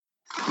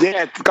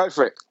Yeah, go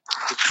for it.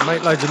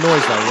 Make loads of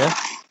noise though, yeah?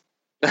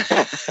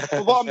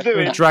 Well, what I'm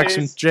doing Drag is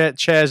some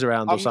chairs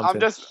around or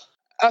something.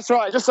 That's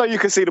right, just so you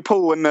can see the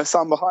pool and the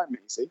sun behind me,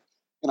 you see?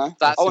 You know?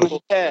 That's I want to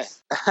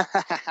important.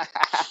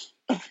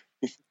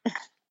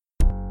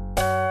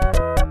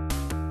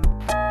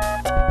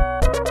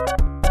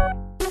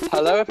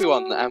 Hello,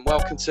 everyone, and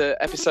welcome to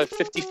episode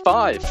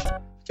 55.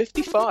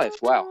 55,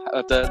 wow,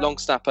 of the Long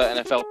Snapper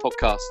NFL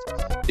podcast.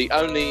 The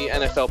only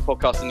NFL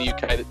podcast in the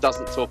UK that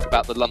doesn't talk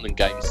about the London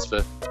games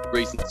for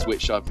reasons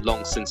which I've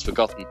long since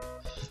forgotten.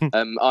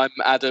 I'm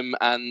Adam,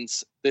 and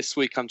this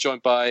week I'm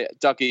joined by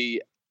Dougie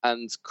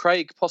and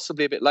Craig,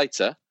 possibly a bit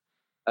later,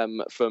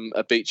 from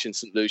a beach in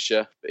St.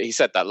 Lucia. He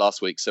said that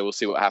last week, so we'll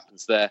see what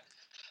happens there.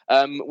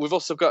 We've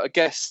also got a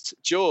guest,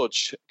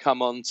 George,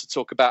 come on to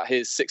talk about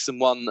his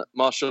 6-1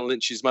 Marshall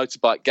Lynch's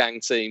motorbike gang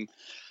team.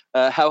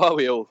 How are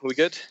we all? Are we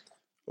good?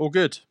 All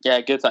good.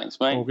 Yeah, good, thanks,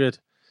 mate. All good.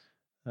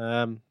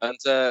 And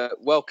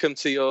welcome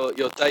to your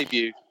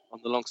debut on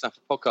the Long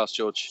Snapper podcast,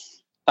 George.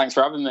 Thanks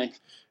for having me.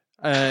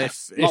 Not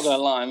Not going to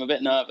lie, I'm a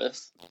bit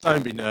nervous.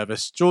 Don't be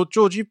nervous.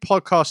 George, you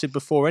podcasted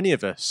before any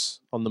of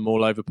us on the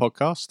Mall Over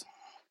podcast.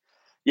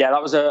 Yeah,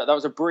 that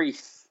was a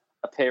brief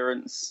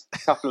appearance, a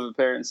couple of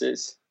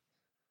appearances.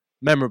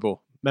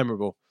 Memorable.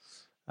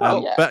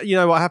 Well, yeah. But you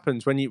know what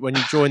happens when you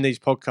join these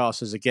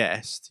podcasts as a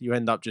guest, you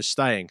end up just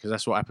staying, because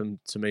that's what happened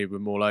to me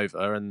with Mall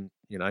Over, and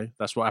you know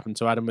that's what happened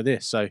to Adam with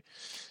this. So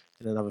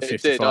in another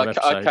 55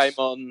 episodes,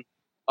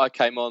 I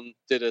came on,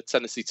 did a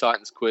Tennessee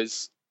Titans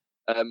quiz,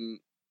 and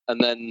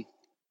then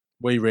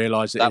we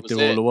realised that he'd do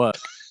all the work,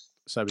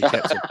 so we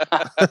kept him.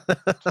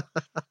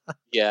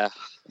 Yeah,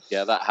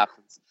 that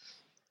happens.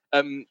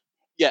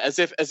 As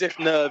if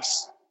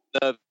nerves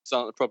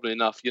aren't probably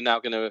enough, you're now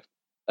going to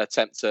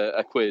attempt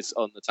a quiz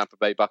on the Tampa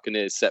Bay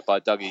Buccaneers set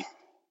by Dougie,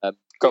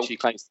 which he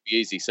claims to be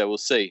easy. So we'll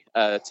see.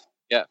 Over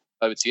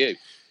to you.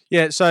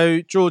 Yeah.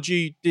 So George,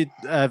 you did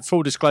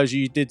full disclosure.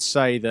 You did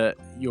say that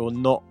you're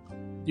not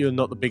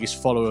the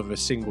biggest follower of a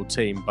single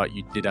team, but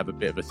you did have a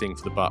bit of a thing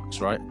for the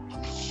Bucs, right?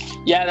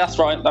 Yeah, that's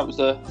right. That was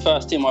the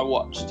first team I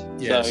watched.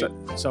 Yeah.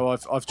 So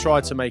I've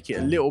tried to make it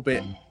a little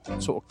bit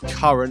sort of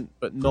current,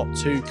 but not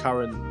too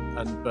current.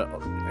 But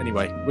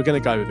anyway, we're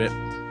going to go with it.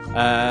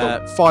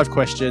 5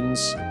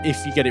 questions.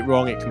 If you get it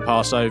wrong, it can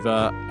pass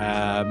over,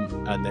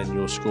 and then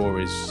your score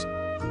is,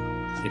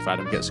 if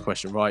Adam gets the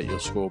question right, your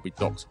score will be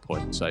docked a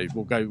point. So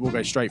we'll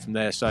go straight from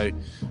there. So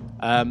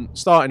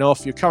starting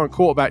off, your current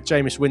quarterback,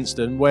 Jameis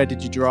Winston, where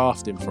did you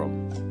draft him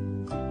from?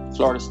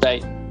 Florida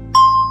State.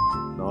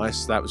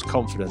 Nice, that was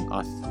confident.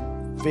 I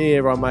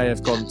fear I may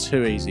have gone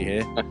too easy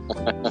here.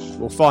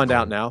 We'll find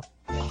out now.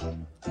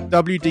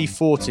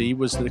 WD-40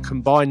 was the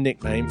combined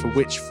nickname for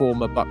which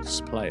former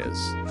Bucs players?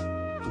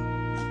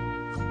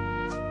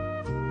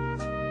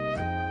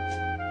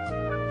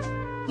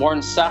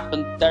 Warren Sapp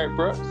and Derek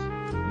Brooks.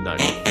 No,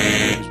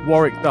 it was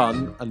Warwick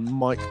Dunn and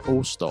Mike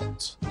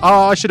Allstott.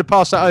 Oh, I should have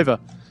passed that over.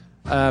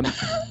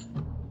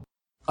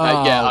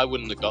 I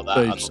wouldn't have got that.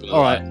 I'm not gonna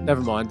All lie. right,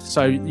 never mind.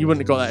 So you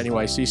wouldn't have got that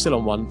anyway, so you're still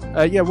on one.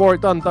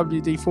 Warwick Dunn,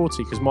 WD-40,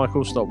 because Mike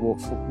Allstott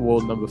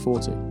wore number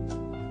 40.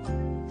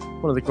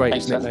 One of the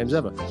greatest nicknames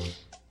ever.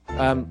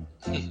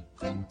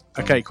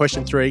 Okay,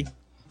 question 3.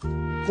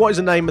 What is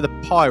the name of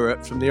the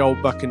pirate from the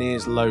old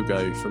Buccaneers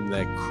logo from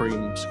their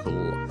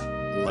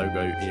creamsicle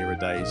logo era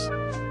days?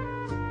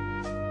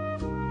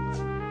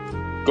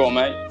 Go on,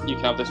 mate. You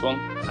can have this one.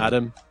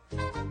 Adam?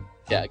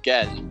 Yeah,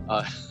 again.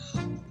 I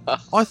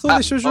thought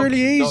this was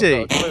really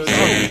easy.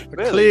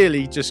 Really?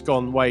 Clearly just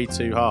gone way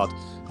too hard.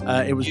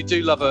 It was. You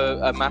do love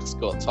a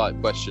mascot type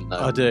question, though.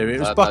 I do. It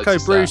was I've Bucko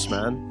noticed Bruce,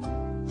 that. man.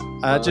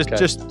 Okay.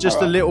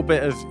 Just a little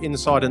bit of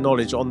insider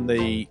knowledge on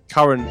the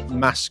current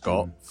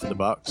mascot for the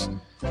Bucs.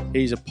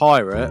 He's a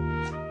pirate,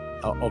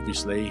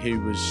 obviously, who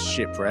was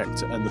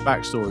shipwrecked, and the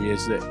backstory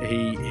is that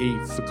he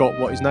forgot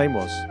what his name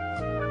was,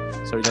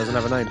 so he doesn't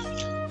have a name.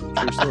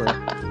 True story.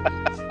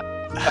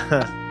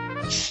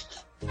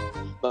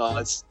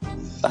 Nice.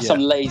 That's some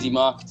lazy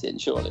marketing,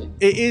 surely.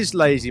 It is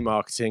lazy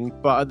marketing,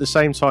 but at the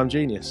same time,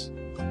 genius.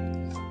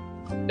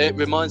 It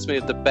reminds me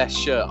of the best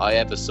shirt I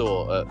ever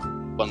saw at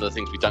one of the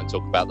things we don't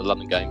talk about, the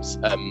London games,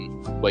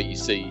 where you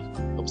see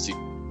obviously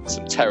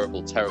some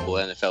terrible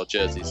NFL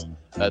jerseys.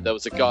 There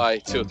was a guy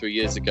 2 or 3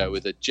 years ago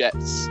with a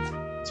Jets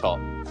top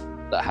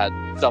that had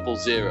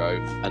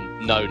 00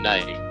 and no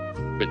name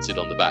printed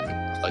on the back.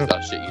 Like,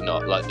 I shit you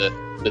not, like the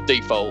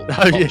default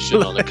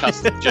option on a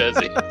custom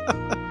jersey.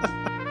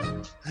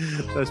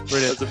 That's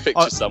brilliant. There's a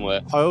picture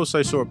somewhere. I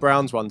also saw a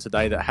Browns one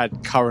today that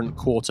had current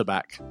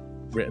quarterback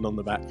written on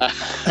the back.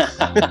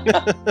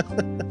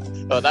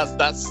 Oh, that's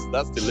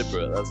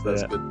deliberate.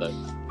 That's good though.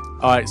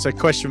 All right, so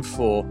question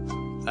 4.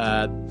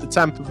 The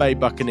Tampa Bay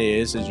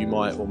Buccaneers, as you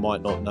might or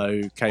might not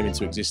know, came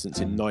into existence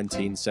in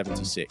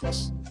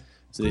 1976.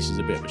 So this is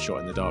a bit of a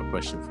shot in the dark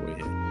question for you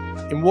here.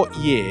 In what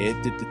year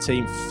did the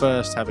team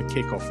first have a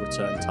kickoff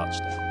return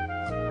touchdown?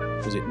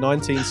 Was it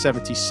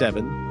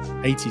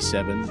 1977,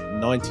 87,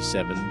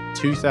 97,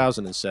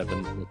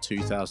 2007, or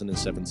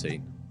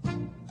 2017?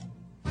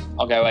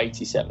 I'll go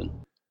 87.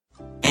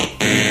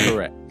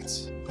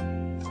 Correct.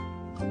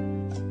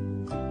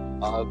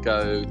 I'll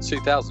go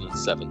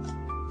 2007.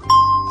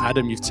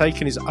 Adam, you've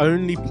taken his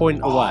only point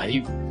away,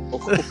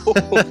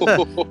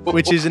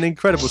 which is an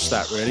incredible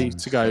stat, really,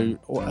 to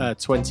go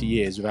 20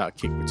 years without a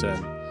kick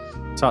return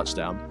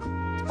touchdown.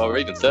 Or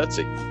even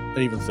 30.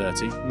 Even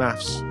 30.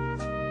 Maths,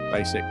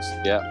 basics.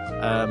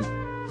 Yeah.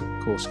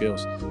 Core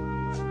skills.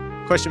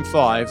 Question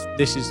 5.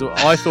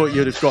 I thought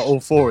you'd have got all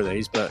 4 of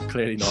these, but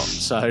clearly not.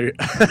 So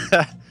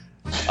I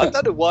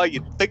don't know why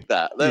you'd think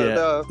that.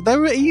 They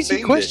were easy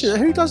English. questions.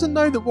 Who doesn't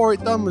know that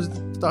Warwick Dunn was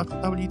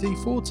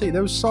WD-40?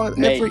 There was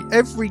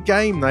every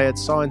game they had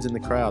signs in the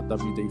crowd.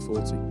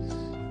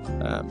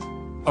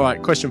 WD-40. All right,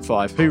 question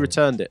 5. Who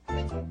returned it?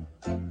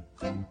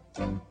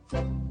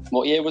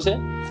 What year was it?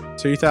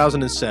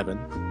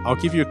 2007. I'll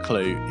give you a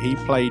clue. He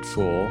played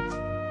for,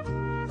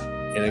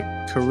 in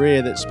a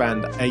career that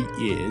spanned 8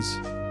 years,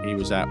 he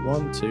was at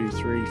 1, 2,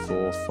 3,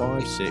 4,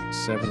 5, 6,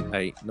 7,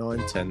 8,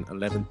 9, 10,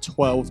 11,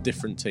 12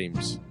 different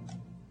teams.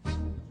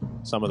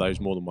 Some of those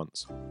more than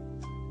once.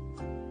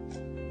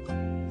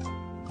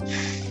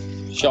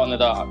 Shot in the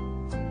dark.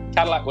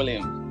 Cadillac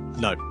Williams.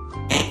 No.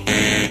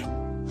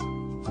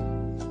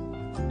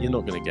 You're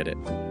not going to get it.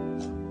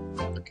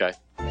 Okay.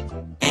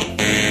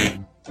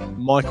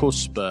 Michael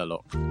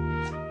Spurlock.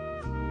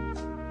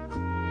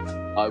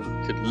 I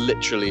could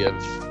literally have.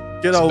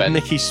 Good old spent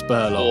Nicky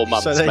Spurlock. 4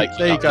 months So there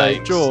making you up go,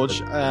 names.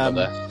 George. Not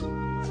there.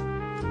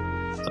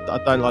 I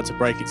don't like to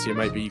break it to you,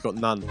 mate, but you got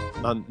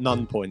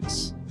none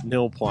points.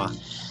 0 points.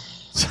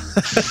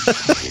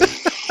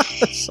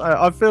 So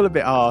I feel a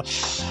bit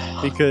harsh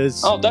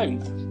because Oh,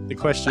 don't. the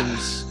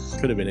questions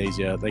could have been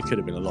easier. They could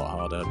have been a lot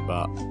harder,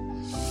 but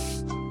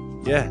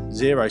yeah,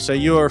 0. So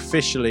you're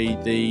officially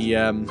the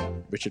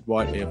Richard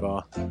Whiteley of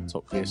our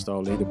Top Gear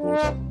style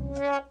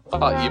leaderboard.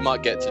 Oh, you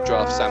might get to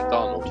draft Sam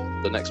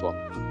Darnold, the next one.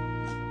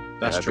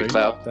 That's Every true.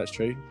 cloud. That's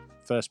true.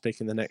 First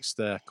pick in the next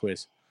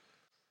quiz.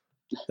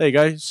 There you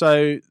go.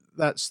 So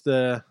that's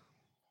the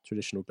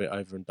traditional bit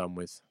over and done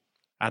with.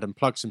 Adam,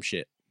 plug some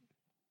shit.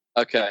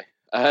 Okay.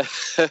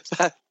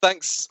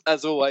 Thanks,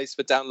 as always,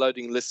 for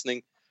downloading and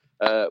listening,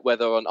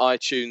 whether on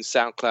iTunes,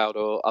 SoundCloud,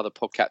 or other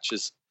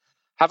podcatchers.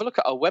 Have a look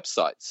at our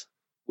website,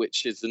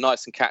 which is the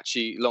nice and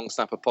catchy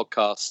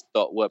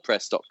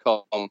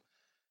longsnapperpodcast.wordpress.com.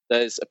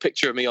 There's a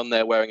picture of me on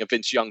there wearing a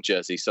Vince Young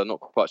jersey, so I'm not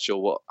quite sure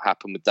what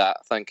happened with that.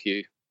 Thank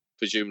you,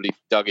 presumably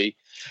Dougie.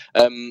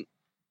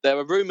 There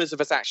are rumours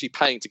of us actually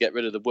paying to get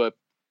rid of the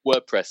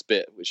WordPress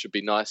bit, which would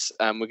be nice.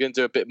 We're going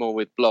to do a bit more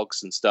with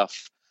blogs and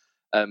stuff.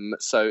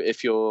 So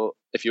if you're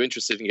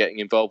interested in getting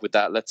involved with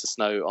that, let us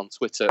know on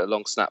Twitter at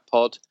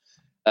LongSnapPod.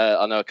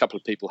 I know a couple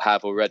of people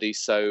have already,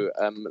 so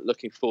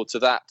looking forward to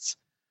that.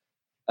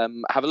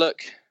 Have a look.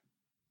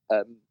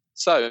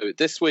 So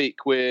this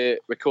week we're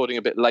recording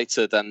a bit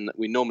later than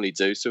we normally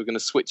do, so we're going to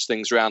switch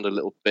things around a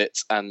little bit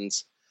and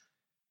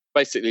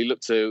basically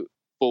look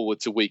forward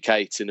to week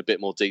 8 in a bit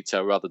more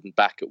detail rather than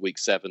back at week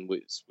 7,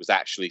 which was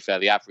actually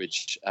fairly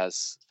average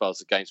as far as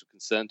the games were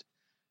concerned.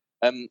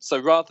 So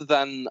rather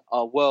than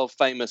our world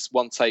famous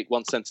one take,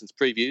 one sentence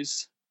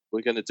previews,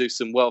 we're going to do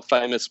some world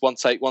famous one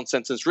take, one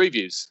sentence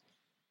reviews,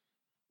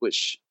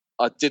 which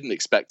I didn't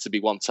expect to be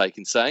one take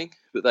in saying,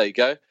 but there you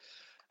go.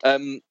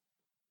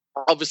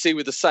 Obviously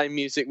with the same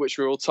music, which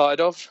we're all tired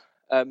of.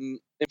 In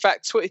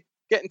fact,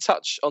 get in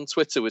touch on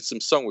Twitter with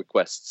some song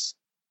requests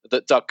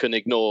that Doug can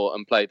ignore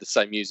and play the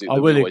same music. I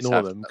that we will always ignore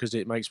have. them because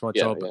it makes my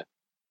Yeah, job yeah.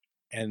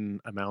 n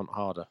amount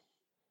harder.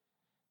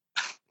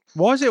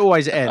 Why is it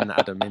always n,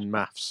 Adam, in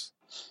maths?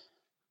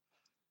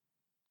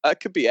 It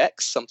could be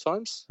X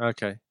sometimes.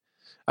 Okay.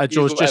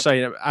 George, just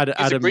saying,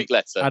 It's a Greek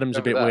letter. Adam's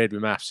a bit Remember that? weird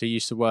with maths. He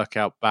used to work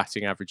out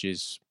batting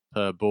averages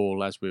per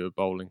ball as we were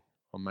bowling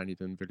on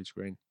Mannyden Village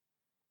Green.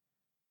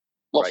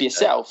 What, Right, for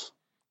yourself?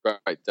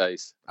 Great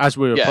days. As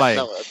we were Yeah, playing.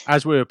 no,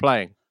 As we were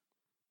playing.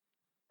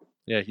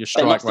 Yeah, your They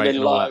strike must have rate been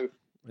and all that. low.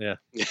 Yeah.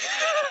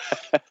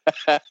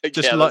 Yeah,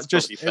 that's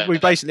probably fair We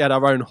enough. basically had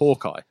our own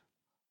Hawkeye.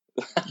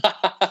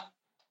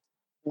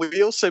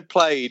 We also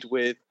played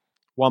with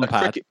One a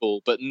pad. cricket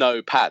ball, but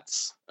no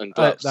pads and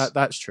gloves.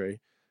 That's true.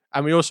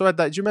 And we also had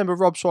that. Do you remember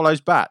Rob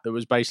Swallow's bat that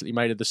was basically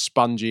made of the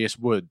spongiest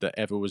wood that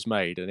ever was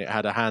made, and it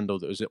had a handle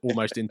that was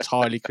almost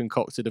entirely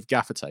concocted of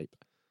gaffer tape?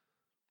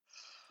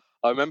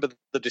 I remember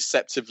the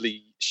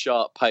deceptively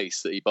sharp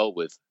pace that he bowled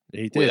with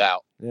He did.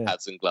 without Yeah.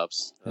 pads and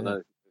gloves. I Yeah.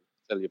 know.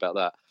 Tell you about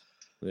that.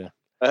 Yeah.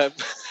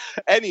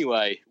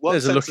 Anyway,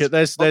 There's a look at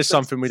there's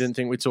something we didn't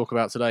think we'd talk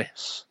about today.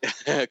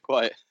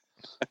 Quite.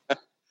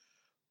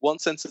 One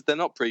sentence. They're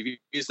not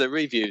previews; they're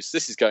reviews.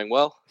 This is going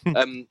well.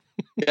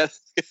 Yeah.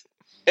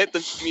 Hit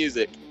the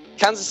music.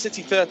 Kansas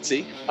City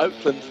 30,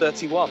 Oakland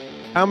 31.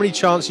 How many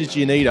chances do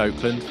you need,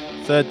 Oakland?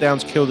 Third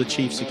downs kill the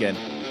Chiefs again.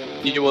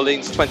 New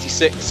Orleans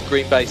 26,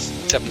 Green Bay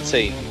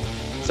 17.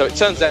 So it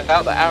turns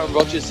out that Aaron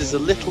Rodgers is a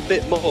little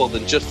bit more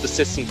than just the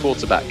system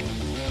quarterback.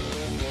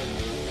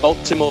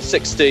 Baltimore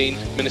 16,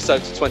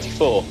 Minnesota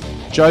 24.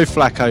 Joe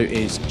Flacco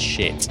is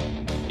shit.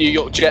 New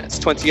York Jets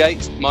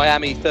 28,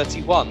 Miami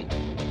 31.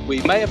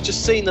 We may have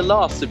just seen the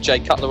last of Jay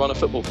Cutler on a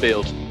football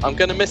field. I'm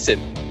going to miss him.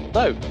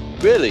 No,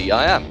 really,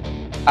 I am.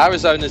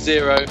 Arizona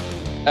 0,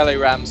 LA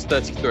Rams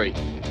 33.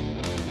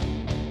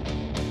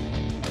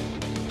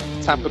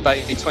 Tampa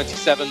Bay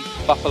 27,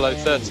 Buffalo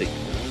 30.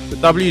 The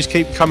W's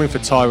keep coming for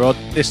Tyrod,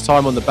 this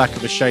time on the back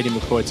of a Shady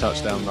McCoy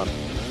touchdown run.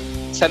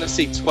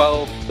 Tennessee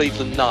 12,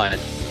 Cleveland 9.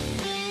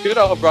 Good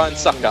old Brian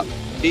Suckup.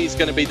 He's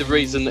going to be the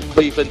reason that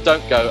Cleveland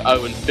don't go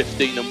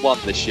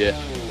 0-15-1 this year.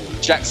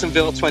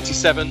 Jacksonville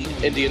 27,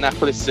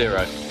 Indianapolis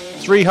 0.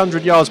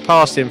 300 yards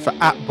past him for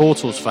at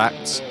Bortles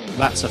facts.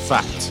 That's a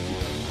fact.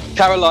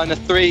 Carolina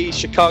 3,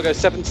 Chicago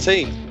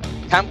 17.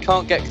 Cam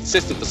can't get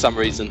consistent for some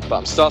reason, but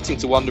I'm starting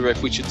to wonder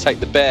if we should take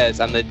the Bears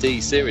and their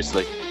D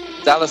seriously.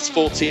 Dallas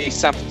 40,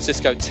 San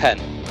Francisco 10.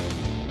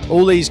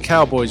 All these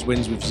Cowboys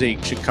wins with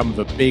Zeke should come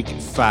with a big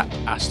fat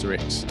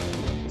asterisk.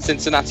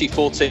 Cincinnati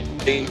 14,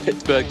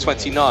 Pittsburgh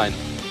 29.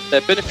 There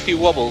have been a few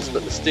wobbles,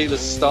 but the Steelers are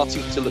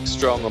starting to look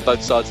strong on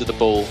both sides of the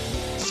ball.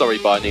 Sorry,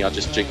 Barney, I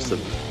just jinxed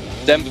them.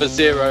 Denver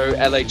 0,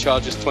 LA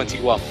Chargers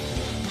 21.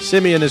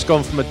 Simeon has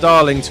gone from a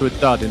darling to a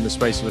dud in the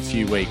space of a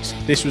few weeks.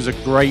 This was a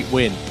great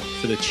win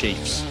for the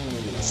Chiefs.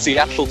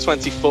 Seattle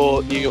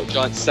 24, New York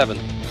Giants 7.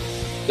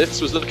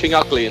 This was looking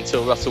ugly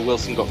until Russell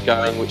Wilson got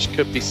going, which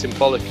could be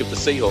symbolic of the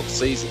Seahawks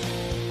season.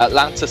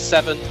 Atlanta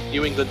 7,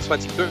 New England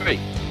 23.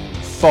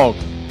 Fog.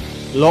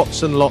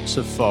 Lots and lots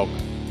of fog.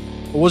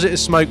 Or was it a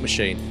smoke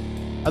machine?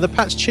 Are the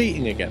Pats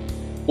cheating again?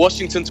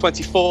 Washington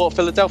 24,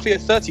 Philadelphia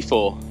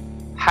 34.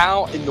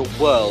 How in the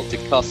world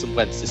did Carson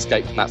Wentz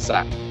escape from that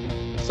sack?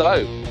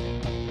 So,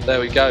 there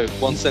we go.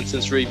 One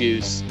sentence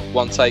reviews,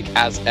 one take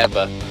as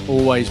ever.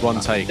 Always one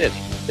take.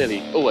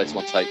 Clearly, always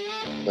one take.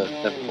 But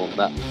never more than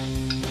that.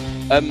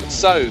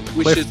 So,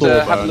 we Cliff should have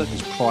a Thorburn look.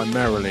 was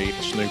primarily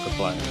a snooker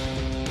player.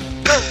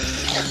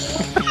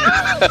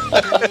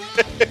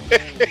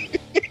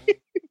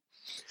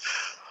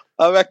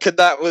 I reckon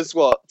that was,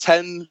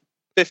 10,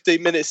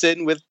 15 minutes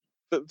in with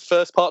the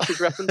first Partridge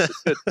reference?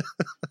 It's good.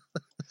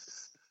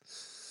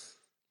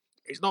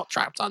 He's not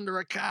trapped under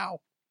a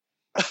cow.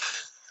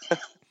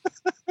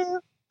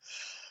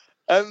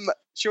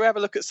 Should we have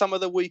a look at some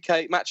of the Week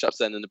 8 matchups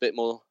then in a bit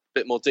more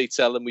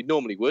detail than we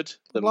normally would?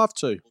 I'd love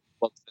to.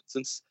 One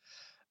sentence.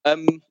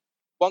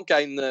 One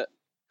game that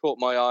caught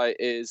my eye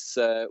is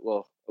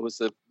was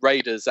the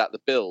Raiders at the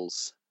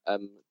Bills.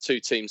 Two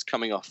teams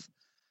coming off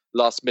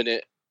last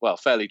minute,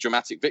 fairly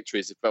dramatic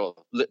victories.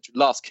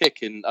 Last kick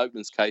in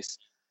Oakland's case.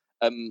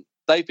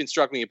 They've been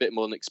struggling a bit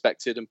more than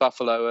expected, and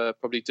Buffalo are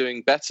probably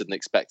doing better than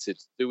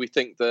expected. Do we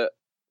think that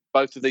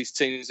both of these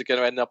teams are going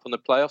to end up on the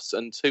playoffs,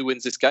 and who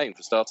wins this game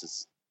for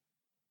starters?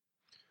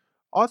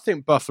 I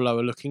think Buffalo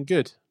are looking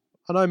good.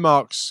 I know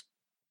Mark's,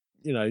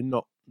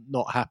 not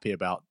happy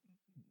about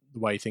the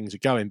way things are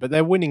going, but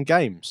they're winning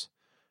games,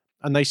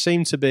 and they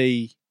seem to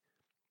be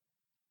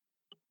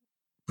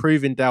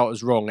proving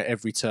doubters wrong at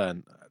every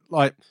turn.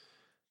 No,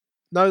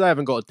 they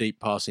haven't got a deep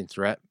passing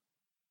threat,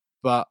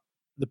 but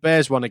the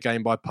Bears won a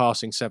game by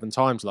passing 7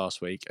 times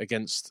last week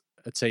against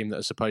a team that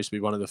are supposed to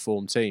be one of the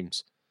form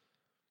teams.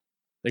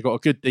 They've got a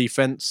good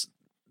defense.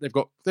 They've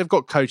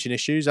got coaching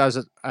issues, as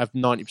have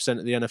 90%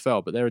 of the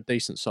NFL, but they're a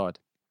decent side.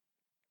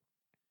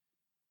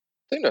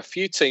 I think there are a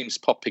few teams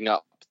popping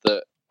up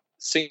that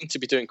seem to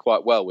be doing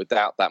quite well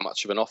without that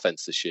much of an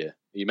offense this year.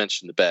 You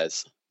mentioned the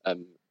Bears.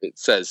 It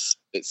says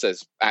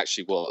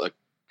actually what a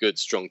good,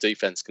 strong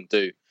defense can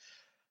do.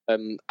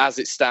 As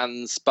it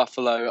stands,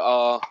 Buffalo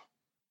are,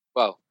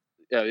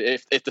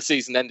 if the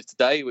season ended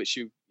today, which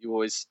you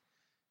always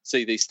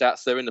see these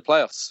stats, they're in the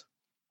playoffs.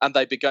 And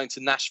they'd be going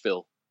to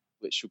Nashville,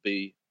 which would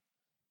be,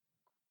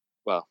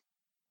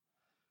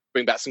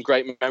 bring back some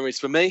great memories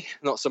for me,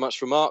 not so much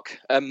for Mark.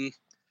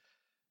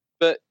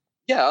 But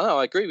yeah,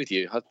 I agree with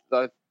you.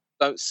 I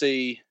don't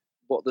see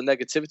what the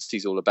negativity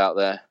is all about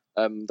there.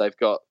 They've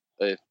got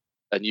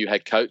a new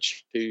head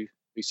coach who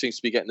seems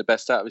to be getting the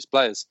best out of his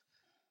players.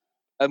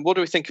 And what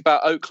do we think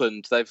about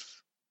Oakland?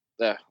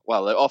 They're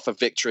off a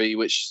victory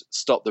which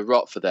stopped the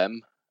rot for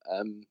them.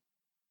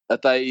 Are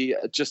they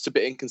just a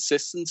bit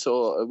inconsistent,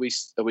 or are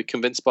we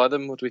convinced by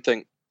them? What do we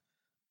think?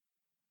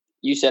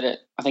 You said it.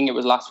 I think it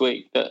was last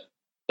week that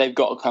they've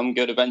got to come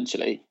good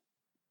eventually.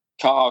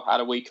 Carr had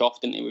a week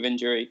off, didn't he, with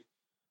injury?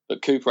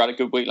 But Cooper had a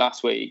good week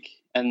last week,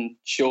 and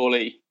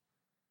surely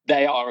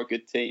they are a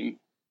good team.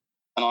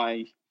 And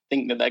I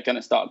think that they're going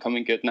to start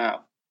coming good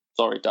now.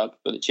 Sorry, Doug,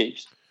 for the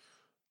Chiefs.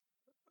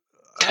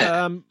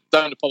 Don't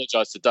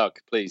apologise to Doug,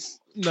 please.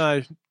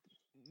 No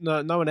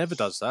one ever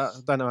does that. I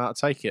don't know how to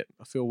take it.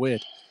 I feel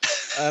weird.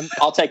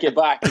 I'll take it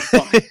back. It's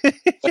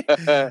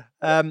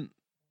fine.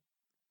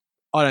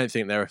 I don't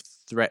think they're a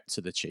threat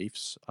to the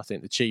Chiefs. I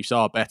think the Chiefs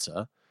are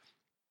better.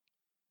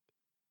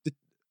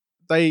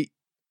 The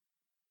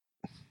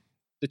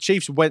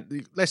Chiefs went.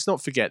 Let's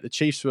not forget, the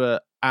Chiefs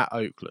were at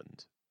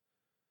Oakland,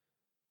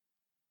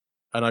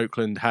 and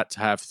Oakland had to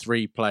have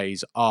 3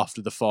 plays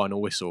after the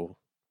final whistle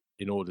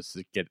in order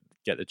to get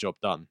the job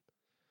done.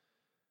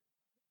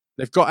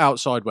 They've got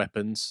outside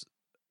weapons.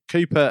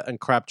 Cooper and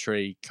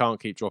Crabtree can't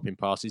keep dropping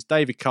passes.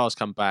 David Carr's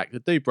come back. The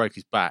dude broke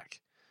his back.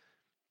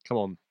 Come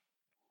on.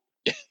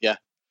 Yeah.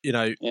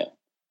 Yeah.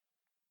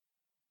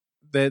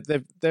 They're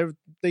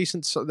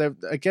decent.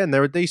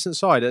 They're a decent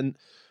side, and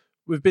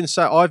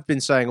I've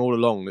been saying all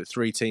along that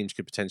 3 teams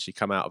could potentially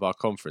come out of our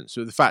conference.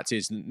 So the fact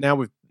is, now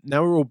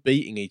we're all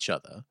beating each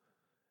other.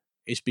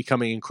 It's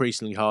becoming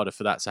increasingly harder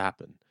for that to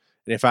happen.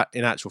 And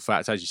in actual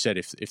fact, as you said,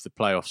 if the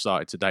playoffs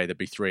started today, there'd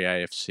be 3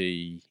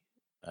 AFC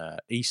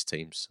East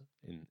teams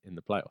in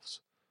the playoffs,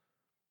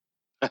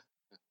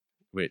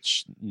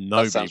 which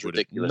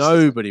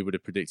nobody would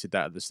have predicted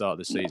that at the start of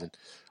the season.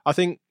 I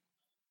think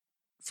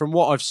from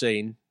what I've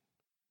seen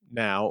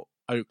now,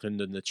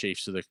 Oakland and the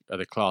Chiefs are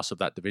the class of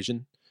that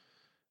division,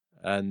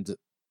 and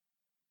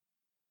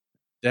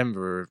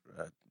Denver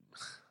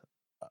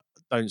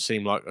don't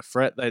seem like a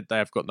threat. They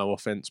have got no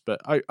offense,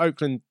 but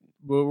Oakland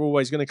were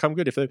always going to come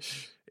good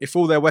if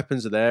all their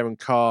weapons are there and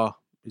Carr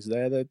is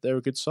there. They're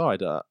a good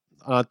side.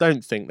 I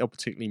don't think they'll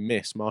particularly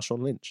miss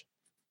Marshawn Lynch.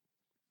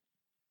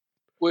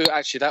 Well,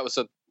 actually, that was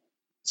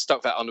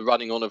stuck that on the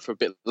running order for a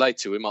bit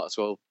later. We might as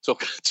well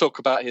talk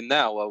about him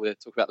now while we're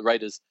talking about the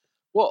Raiders.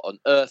 What on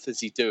earth is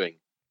he doing?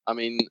 I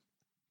mean,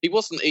 he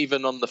wasn't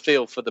even on the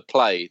field for the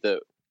play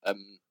that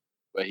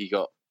where he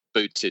got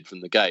booted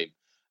from the game,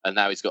 and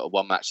now he's got a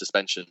 1-match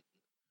suspension.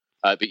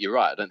 But you're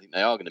right. I don't think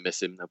they are going to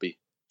miss him. They'll be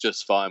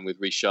just fine with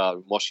Richard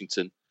and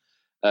Washington.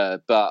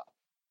 But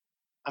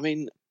I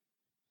mean,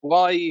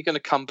 why are you going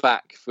to come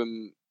back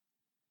from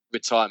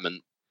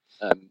retirement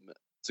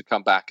to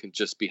come back and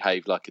just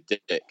behave like a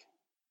dick?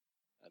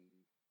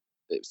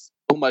 It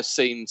almost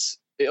seemed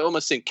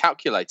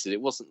calculated.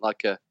 It wasn't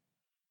like a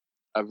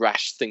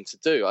rash thing to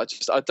do. I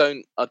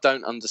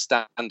don't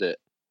understand it.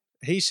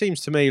 He seems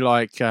to me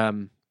like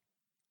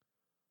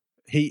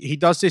he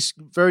does this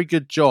very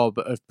good job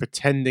of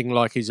pretending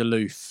like he's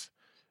aloof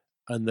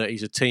and that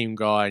he's a team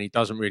guy and he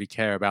doesn't really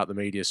care about the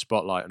media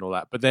spotlight and all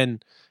that. But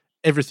then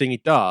everything he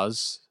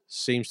does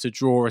seems to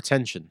draw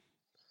attention.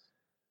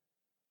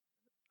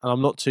 And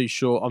I'm not too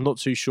sure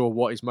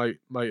what his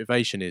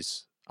motivation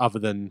is, other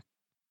than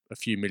a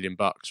few $1 million,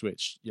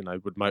 which, you know,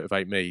 would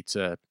motivate me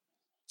to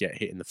get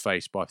hit in the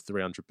face by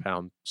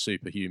 300-pound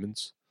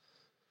superhumans.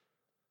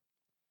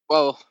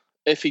 Well,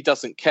 if he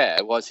doesn't care,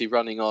 why is he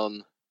running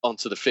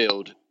onto the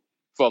field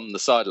from the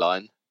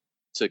sideline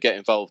to get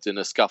involved in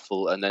a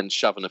scuffle and then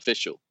shove an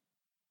official?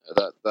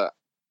 That,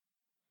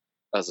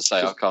 as I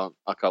say,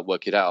 I can't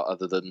work it out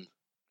other than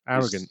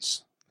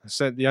arrogance.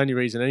 So the only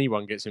reason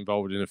anyone gets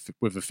involved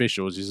with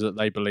officials is that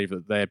they believe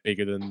that they're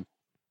bigger than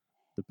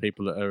the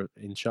people that are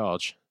in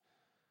charge.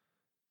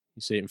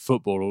 You see it in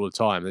football all the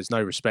time. There's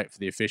no respect for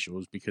the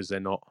officials because they're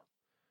not.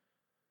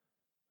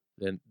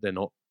 They're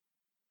not.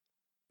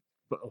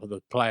 But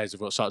the players have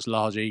got such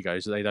large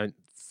egos that they don't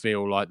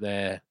feel like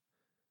they're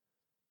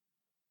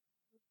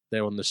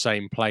on the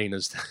same plane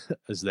as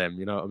them.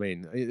 You know what I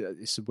mean?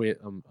 It's weird.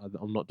 I'm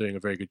not doing a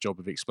very good job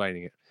of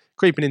explaining it.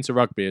 Creeping into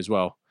rugby as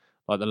well,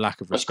 like the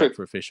lack of respect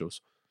for officials.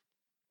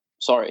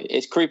 Sorry,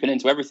 it's creeping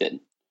into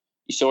everything.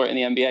 You saw it in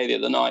the NBA the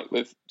other night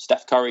with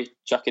Steph Curry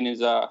chucking his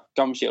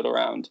gum shield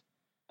around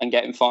and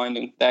getting fined,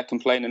 and they're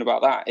complaining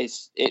about that.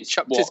 It's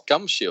chucked his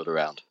gum shield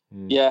around.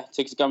 Yeah,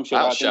 took his gum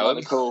shield out. Didn't like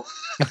the call.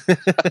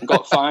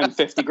 Got fined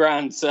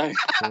 $50,000. So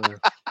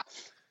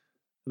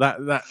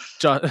that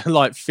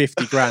like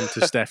 $50,000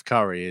 to Steph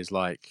Curry is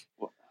like,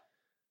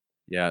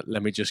 yeah.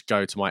 Let me just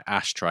go to my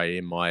ashtray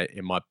in my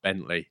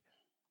Bentley.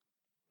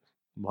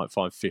 Might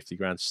find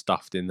 $50,000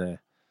 stuffed in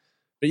there.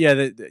 But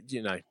yeah,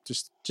 you know,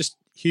 just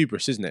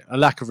hubris, isn't it? A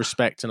lack of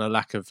respect and a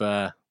lack of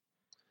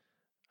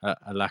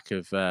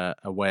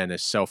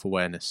awareness,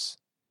 self-awareness,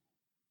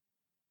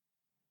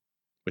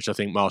 which I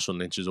think Marshawn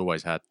Lynch has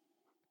always had,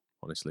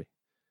 honestly.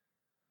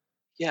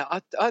 Yeah,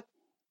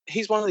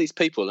 he's one of these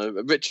people.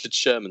 Richard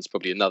Sherman's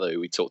probably another who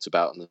we talked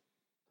about on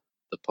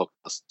the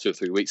podcast 2 or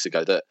 3 weeks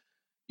ago, that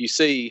you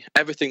see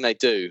everything they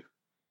do,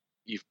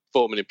 you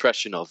form an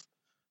impression of.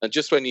 And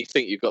just when you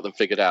think you've got them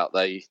figured out,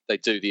 they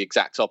do the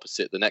exact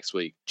opposite the next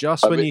week.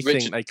 Just when you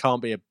think they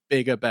can't be a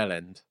bigger bell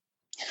end.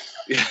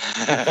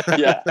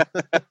 Yeah.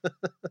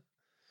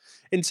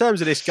 In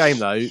terms of this game,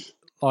 though,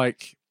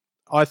 like,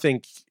 I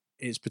think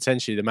it's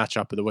potentially the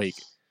matchup of the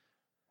week.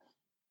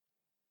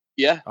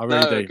 Yeah, I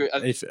really do.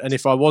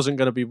 If I wasn't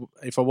going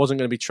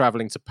to be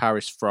traveling to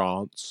Paris,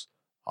 France,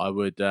 I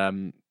would.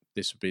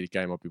 This would be the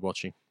game I'd be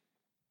watching.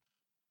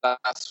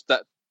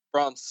 That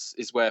France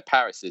is where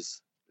Paris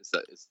is.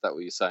 Is that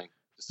what you're saying?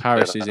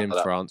 Paris is in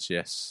France,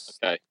 yes.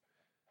 Okay.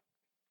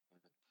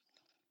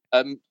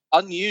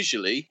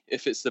 Unusually,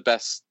 if it's the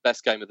best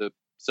game of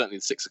certainly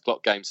the 6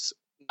 o'clock games.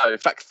 No, in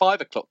fact,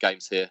 5 o'clock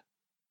games here.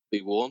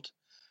 Be warned.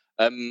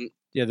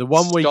 Yeah, the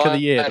 1 week of the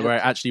year where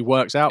it actually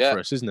works out for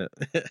us, isn't it?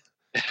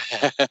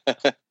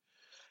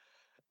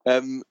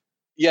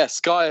 Yeah,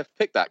 Sky have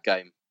picked that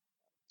game.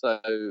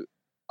 So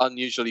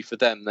unusually for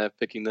them, they're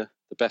picking the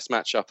best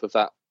matchup of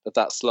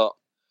that slot.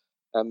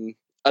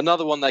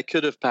 Another one they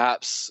could have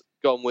perhaps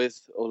gone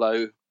with,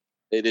 although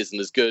it isn't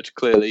as good,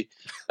 clearly.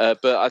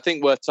 But I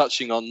think worth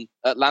touching on,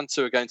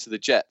 Atlanta are going to the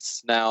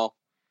Jets. Now,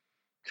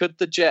 could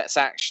the Jets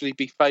actually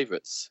be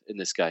favourites in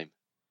this game?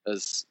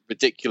 As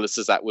ridiculous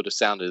as that would have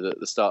sounded at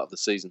the start of the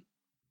season.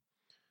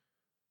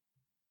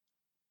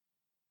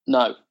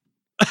 No.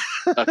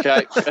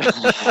 Okay.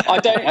 I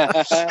don't.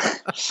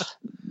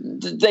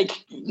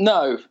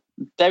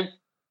 They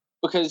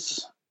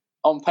because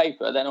on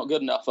paper they're not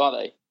good enough, are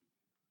they?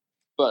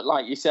 But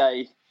like you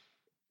say,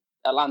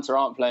 Atlanta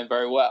aren't playing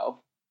very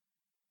well.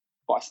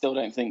 But I still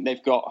don't think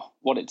they've got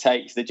what it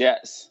takes. The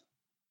Jets.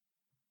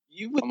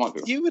 You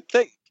would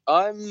think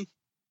I'm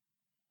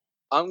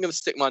going to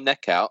stick my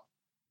neck out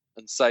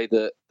and say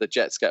that the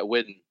Jets get a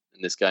win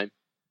in this game.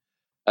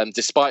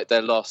 Despite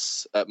their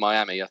loss at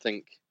Miami, I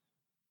think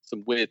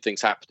some weird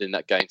things happened in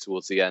that game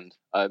towards the end.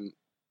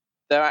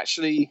 They're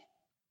actually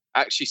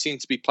seem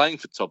to be playing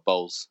for Todd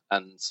Bowles,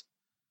 and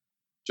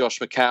Josh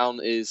McCown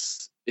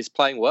is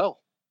playing well.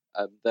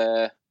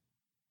 They're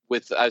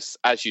with as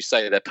you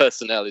say, their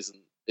personnel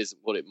isn't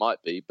what it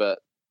might be, but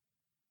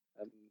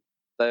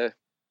they're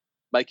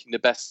making the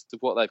best of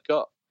what they've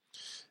got.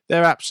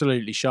 They're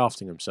absolutely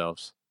shafting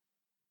themselves.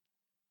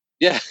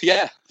 Yeah.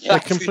 They're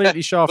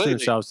completely shafting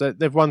themselves.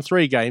 They've won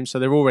 3 games, so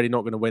they're already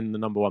not going to win the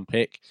number 1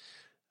 pick.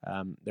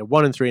 They're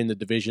 1-3 in the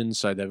division,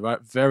 so they're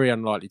very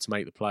unlikely to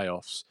make the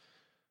playoffs.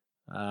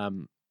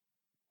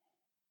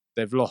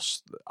 They've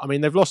lost. I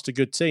mean, they've lost to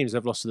good teams.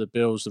 They've lost to the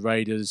Bills, the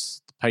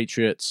Raiders, the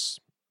Patriots.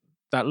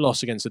 That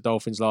loss against the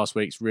Dolphins last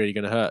week is really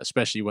going to hurt,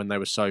 especially when they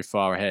were so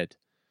far ahead.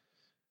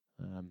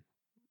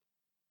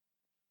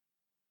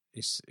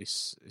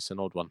 It's an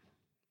odd one,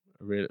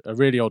 a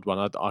really odd one.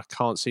 I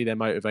can't see their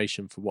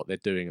motivation for what they're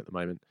doing at the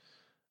moment.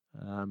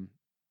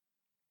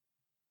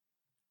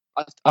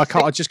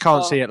 I just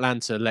can't see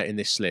Atlanta letting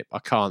this slip. I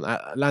can't.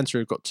 Atlanta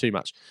have got too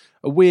much.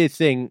 A weird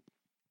thing,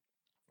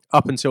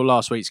 up until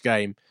last week's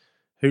game,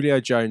 Julio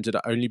Jones had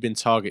only been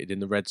targeted in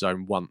the red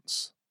zone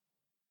once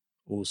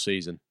all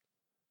season.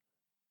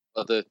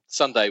 Well, the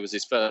Sunday was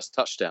his first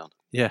touchdown.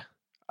 Yeah.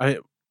 I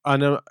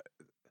know.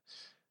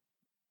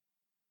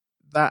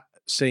 That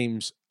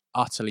seems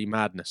utterly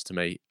madness to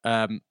me.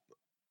 I've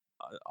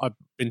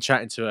been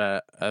chatting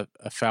to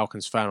a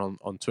Falcons fan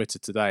on Twitter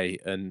today,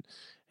 and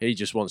he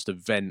just wants to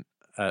vent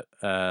at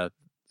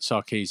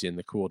Sarkisian,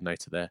 the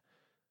coordinator there.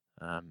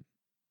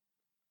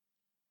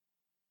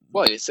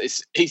 Well,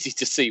 it's easy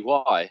to see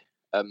why.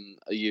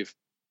 You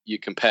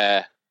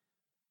compare.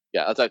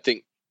 Yeah, I don't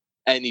think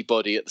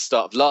anybody at the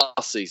start of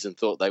last season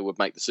thought they would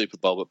make the Super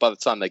Bowl, but by the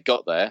time they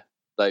got there,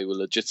 they were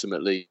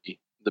legitimately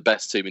the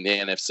best team in the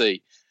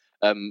NFC,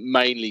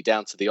 mainly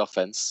down to the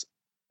offense.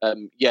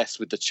 Yes,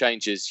 with the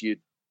changes,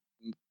 you'd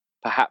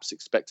perhaps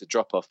expect a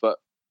drop-off, but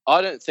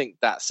I don't think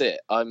that's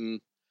it. I'm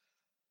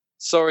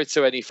sorry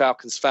to any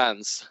Falcons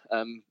fans,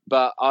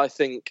 but I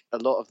think a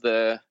lot of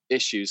their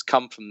issues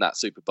come from that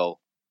Super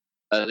Bowl,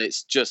 and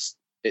it's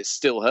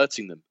still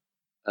hurting them,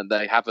 and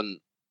they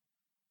haven't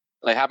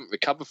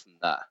recovered from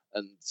that.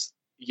 And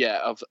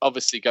yeah,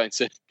 obviously going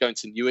to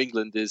New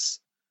England is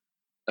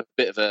a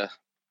bit of a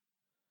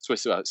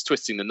twist. Well, it's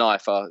twisting the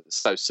knife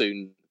so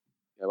soon.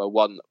 You know, a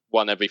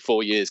one every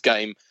 4 years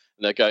game, and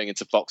they're going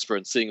into Foxborough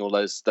and seeing all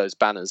those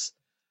banners.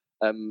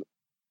 The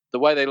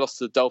way they lost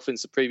to the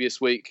Dolphins the previous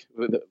week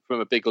from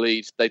a big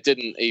lead, they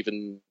didn't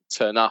even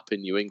turn up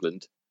in New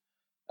England.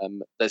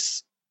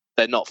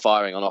 They're not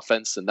firing on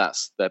offense, and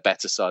that's their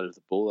better side of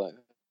the ball.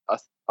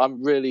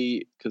 I'm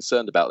really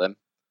concerned about them.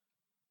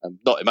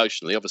 Not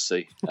emotionally,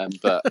 obviously,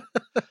 but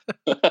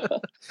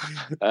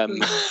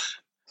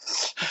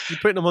you're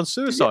putting them on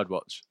suicide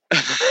watch.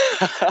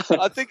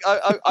 I think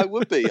I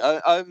would be.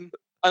 I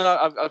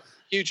have a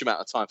huge amount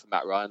of time for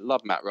Matt Ryan.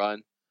 Love Matt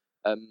Ryan,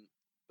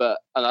 but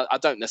I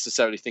don't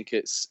necessarily think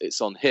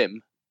it's on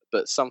him.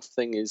 But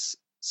something is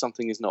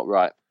not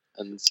right.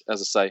 And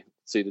as I say,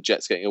 see the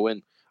Jets getting a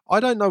win.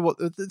 I don't know what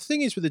the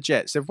thing is with the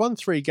Jets. They've won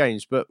 3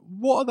 games, but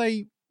what are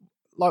they?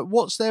 Like,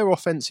 what's their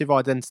offensive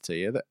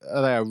identity? Are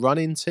they a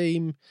running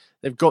team?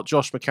 They've got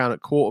Josh McCown at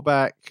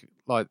quarterback.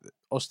 Like,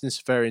 Austin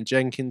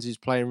Seferian-Jenkins is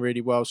playing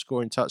really well,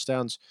 scoring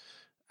touchdowns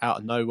out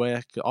of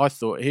nowhere. I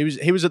thought he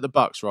was at the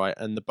Bucs, right?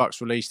 And the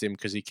Bucs released him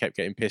because he kept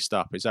getting pissed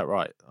up. Is that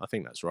right? I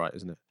think that's right,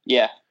 isn't it?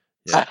 Yeah.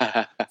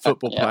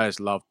 Football players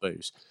love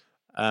booze.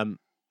 And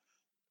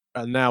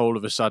now all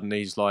of a sudden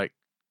he's like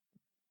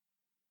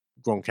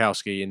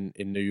Gronkowski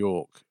in New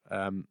York.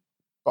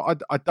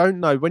 But I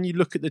don't know. When you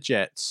look at the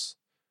Jets,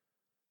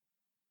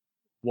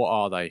 what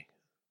are they?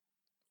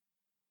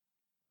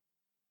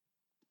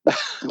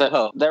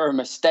 They're a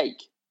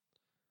mistake,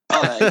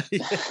 aren't they?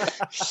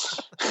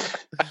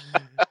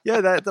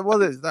 Yeah,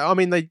 I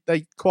mean,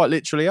 they quite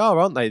literally are,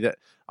 aren't they? That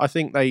I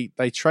think they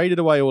traded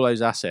away all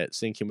those assets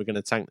thinking we're going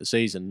to tank the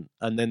season,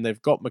 and then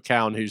they've got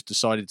McCown, who's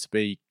decided to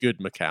be good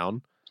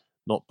McCown,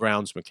 not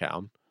Browns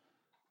McCown.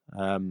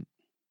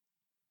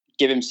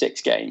 Give him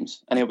 6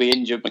 games, and he'll be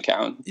injured,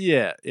 McCown.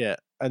 Yeah,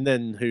 and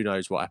then who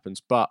knows what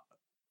happens, but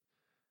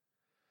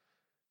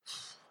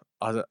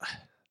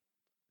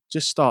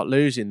just start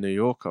losing New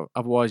York.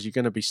 Otherwise, you're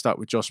going to be stuck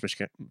with Josh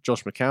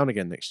McCown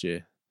again next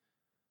year.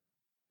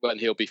 When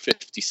he'll be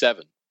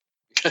 57.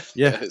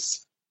 Yeah.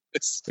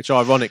 Which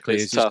ironically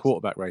is tough. His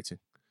quarterback rating.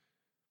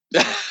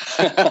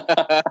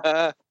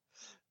 The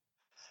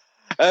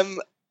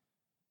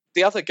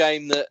other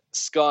game that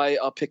Sky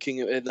are picking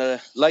in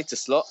the later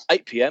slot,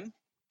 8 p.m.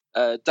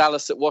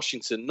 Dallas at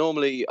Washington.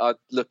 Normally, I'd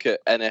look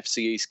at NFC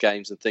East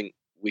games and think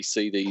we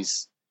see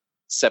these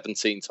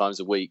 17 times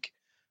a week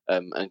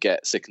and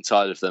get sick and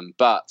tired of them.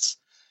 But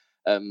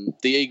the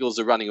Eagles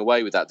are running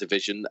away with that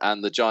division,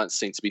 and the Giants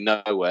seem to be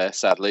nowhere,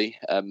 sadly.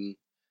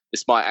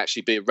 This might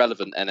actually be a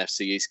relevant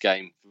NFC East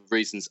game for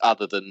reasons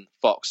other than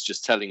Fox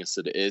just telling us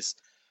that it is.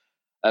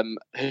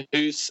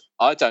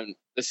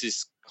 This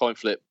is coin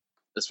flip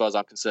as far as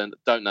I'm concerned.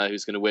 Don't know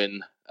who's going to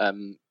win.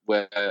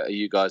 Where are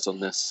you guys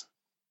on this?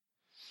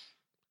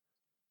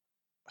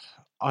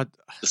 The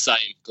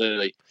same,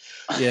 clearly.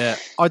 Yeah,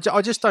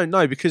 I just don't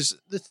know, because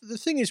the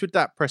thing is with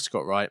Dak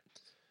Prescott, right?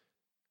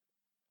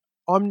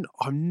 I'm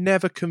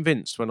never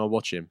convinced when I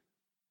watch him.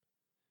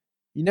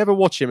 You never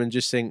watch him and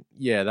just think,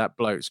 yeah, that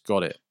bloke's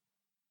got it.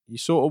 You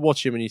sort of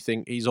watch him and you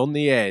think he's on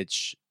the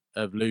edge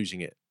of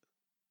losing it.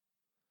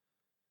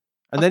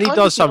 And then he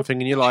does something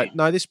and you're like,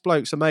 no, this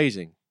bloke's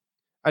amazing.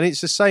 And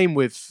it's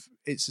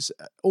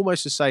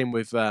almost the same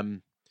with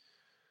on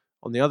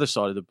the other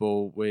side of the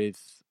ball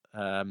with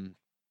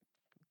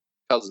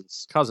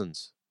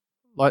Cousins.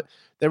 Like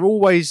you're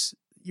always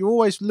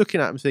looking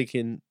at them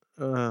thinking,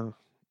 no,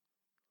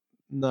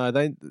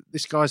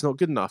 this guy's not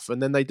good enough,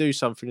 and then they do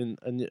something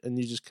and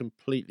you just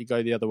completely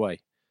go the other way.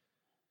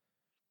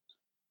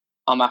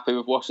 I'm happy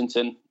with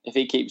Washington. If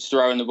he keeps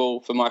throwing the ball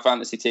for my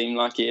fantasy team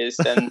like he is,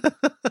 then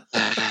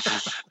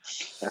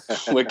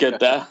we're good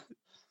there.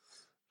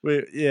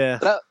 Yeah.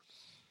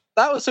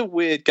 That was a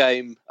weird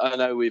game. I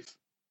know we've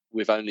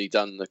only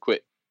done a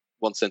quick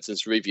one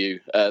sentence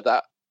review.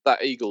 That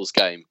Eagles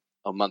game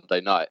on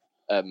Monday night.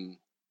 I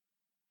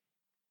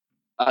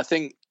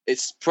think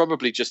it's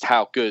probably just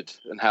how good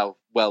and how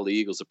well the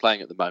Eagles are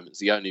playing at the moment is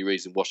the only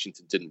reason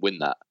Washington didn't win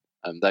that.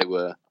 They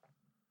were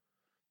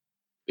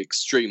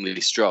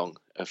extremely strong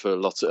for a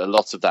lot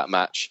of that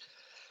match.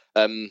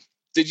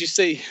 Did you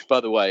see, by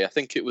the way? I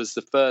think it was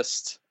the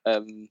first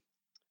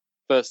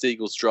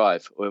Eagles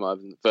drive, or it might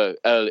have been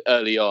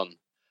early on,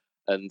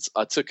 and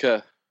I took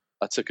a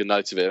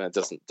note of it. And it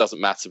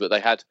doesn't matter, but they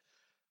had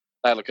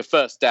like a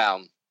first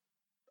down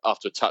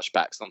after a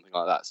touchback, something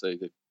like that. So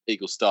the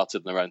Eagles started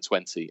in their own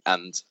 20,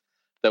 and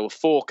there were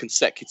 4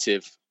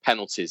 consecutive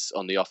penalties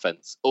on the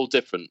offense, all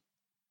different.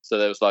 So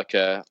there was like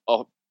a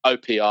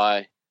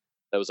OPI,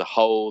 there was a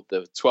hold,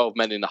 there were 12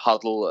 men in a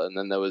huddle, and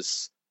then there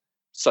was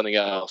something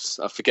else.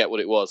 I forget what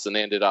it was, and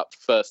they ended up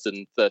 1st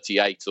and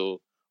 38 or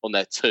on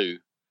their 2.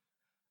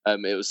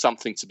 It was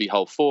something to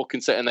behold. 4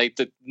 consecutive, and they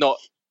did not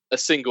a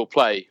single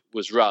play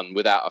was run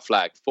without a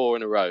flag. 4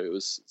 in a row. It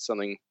was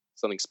something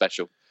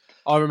special.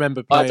 I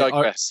remember playing. I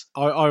digress.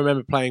 I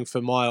remember playing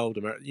for my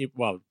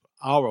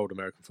our old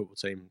American football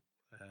team,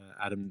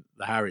 Adam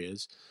the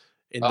Harriers,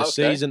 in the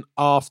season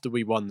after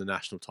we won the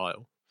national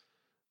title.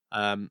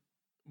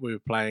 We were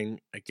playing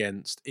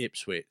against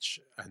Ipswich,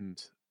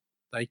 and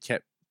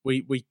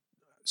we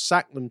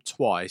sacked them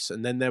twice,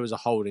 and then there was a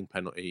holding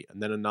penalty,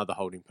 and then another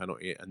holding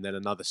penalty, and then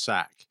another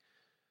sack.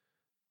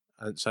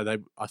 And so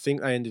I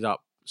think they ended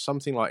up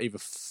something like either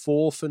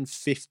 4th and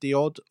 50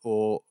 odd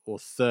or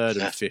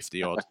 3rd and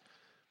 50 odd.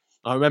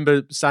 I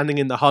remember standing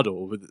in the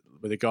huddle with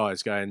the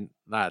guys going,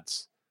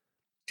 lads,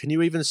 can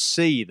you even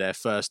see their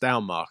first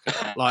down marker?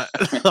 like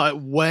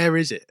where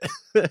is it?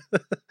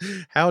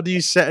 How do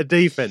you set a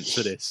defense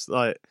for this?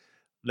 Like,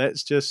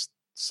 let's just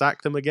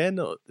sack them again.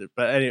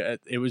 But anyway,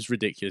 it was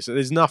ridiculous.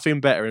 There's nothing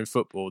better in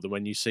football than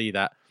when you see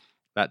that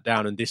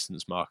down and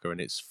distance marker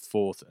and it's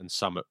 4th and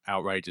some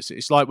outrageous.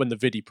 It's like when the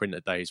Vidi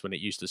printer days when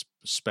it used to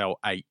spell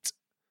 8.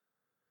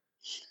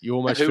 You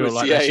almost feel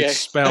like they should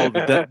spell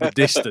the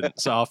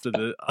distance after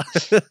the.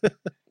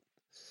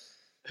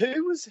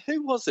 Who was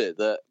it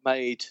that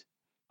made?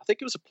 I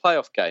think it was a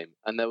playoff game,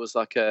 and there was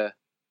like a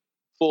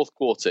 4th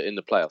quarter in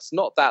the playoffs,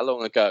 not that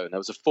long ago, and there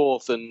was a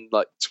 4th and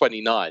like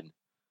 29,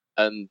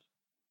 and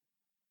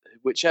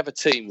whichever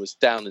team was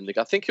down in the.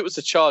 I think it was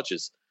the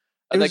Chargers,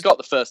 and they got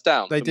the first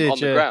down on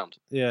the ground.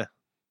 Yeah,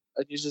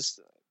 and you just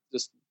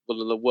one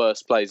of the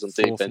worst plays on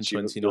defense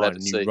you'll ever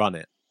see. You run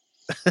it.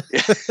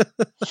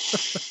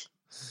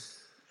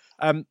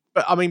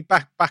 But I mean,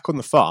 back on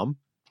the farm,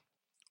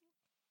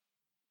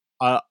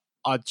 I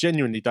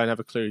genuinely don't have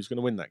a clue who's going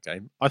to win that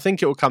game. I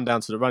think it will come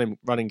down to the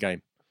running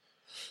game,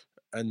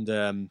 and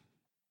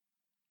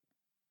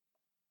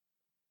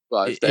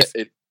well,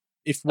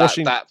 if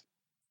Washington.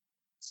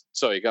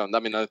 Sorry, go on. I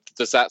mean,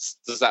 does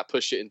that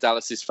push it in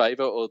Dallas's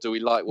favour, or do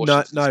we like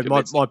Washington?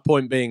 No. My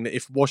point being that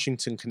if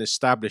Washington can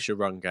establish a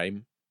run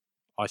game,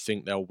 I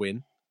think they'll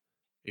win.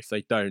 If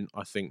they don't,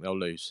 I think they'll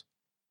lose.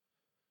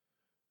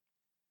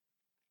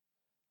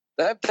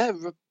 Their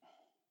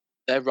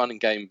running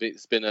game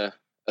has been a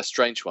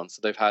strange one. So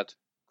they've had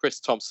Chris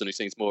Thompson, who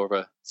seems more of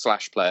a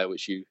slash player,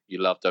 which you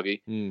love,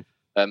 Dougie.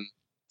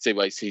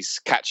 He's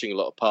catching a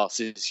lot of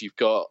passes. You've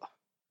got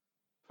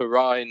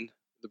Perrine,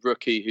 the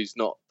rookie, who's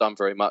not done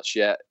very much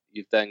yet.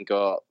 You've then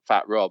got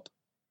Fat Rob,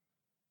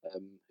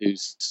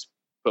 who's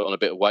put on a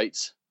bit of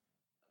weight.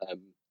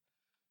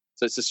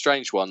 So it's a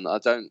strange one.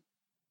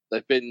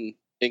 They've been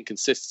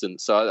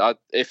inconsistent. So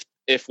if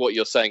what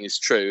you're saying is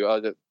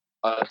true,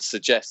 I'd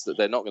suggest that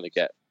they're not going to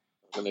get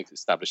going to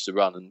establish the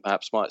run and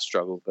perhaps might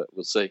struggle, but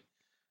we'll see.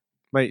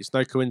 Mate, it's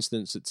no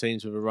coincidence that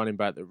teams with a running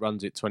back that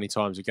runs it 20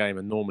 times a game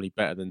are normally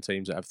better than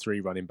teams that have 3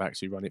 running backs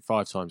who run it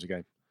 5 times a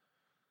game.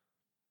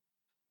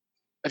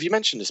 Have you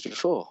mentioned this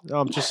before?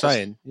 I'm just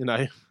saying,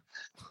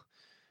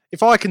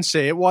 if I can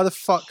see it, why the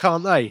fuck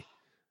can't they?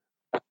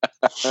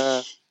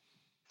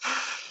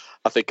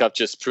 I think I've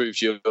just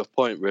proved your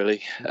point,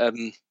 really.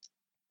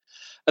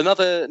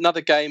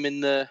 Another game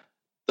in the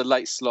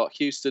late slot,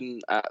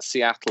 Houston at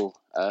Seattle,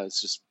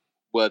 is just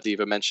worthy of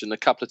a mention. A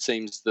couple of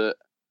teams that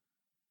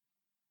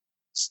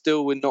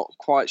still we're not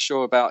quite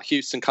sure about.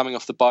 Houston coming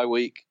off the bye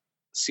week,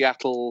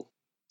 Seattle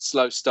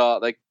slow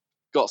start. They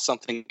got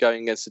something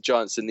going against the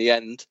Giants in the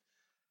end.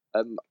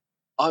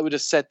 I would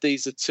have said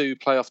these are 2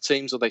 playoff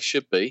teams, or they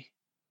should be.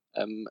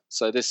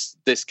 So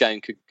this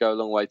game could go a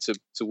long way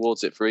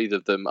towards it for either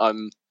of them.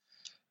 I'm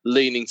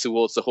leaning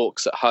towards the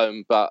Hawks at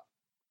home, but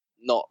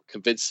not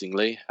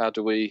convincingly. How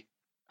do we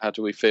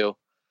feel?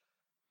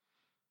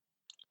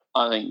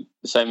 I think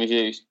the same as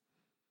you.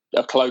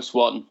 A close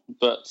one,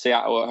 but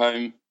Seattle at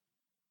home.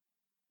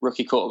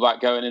 Rookie quarterback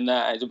going in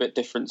there is a bit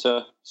different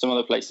to some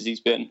other places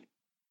he's been.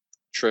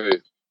 True.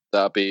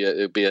 It'll be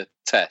a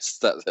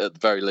test at the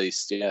very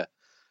least. Yeah.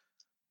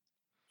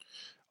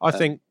 I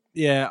think,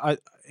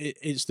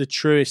 it's the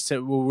truest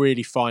that we'll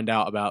really find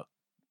out about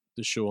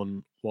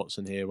Deshaun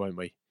Watson here, won't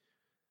we?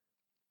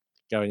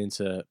 Going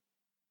into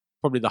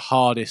probably the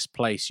hardest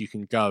place you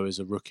can go as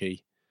a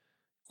rookie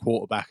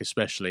quarterback,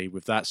 especially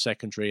with that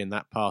secondary and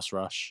that pass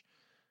rush,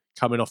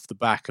 coming off the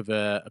back of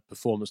a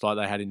performance like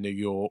they had in New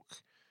York.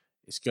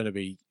 It's going to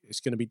be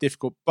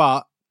difficult,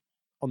 but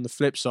on the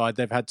flip side,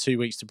 they've had 2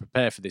 weeks to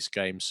prepare for this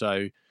game.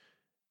 So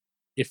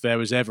if there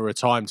was ever a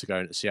time to go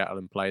into Seattle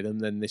and play them,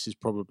 then this is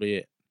probably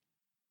it.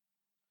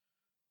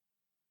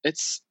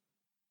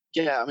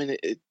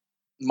 It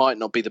might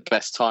not be the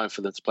best time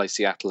for them to play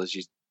Seattle, as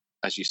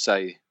you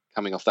say,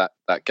 coming off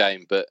that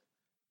game. But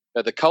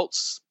the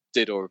Colts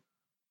did all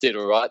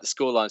right. The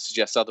scoreline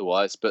suggests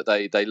otherwise, but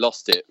they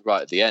lost it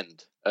right at the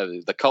end.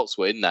 The Colts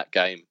were in that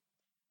game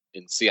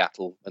in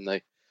Seattle, and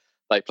they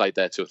played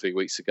there 2 or 3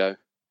 weeks ago,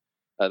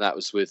 and that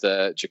was with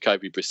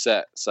Jacoby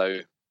Brissett.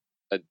 So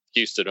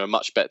Houston are a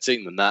much better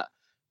team than that.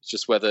 It's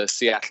just whether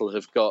Seattle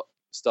have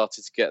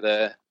started to get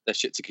their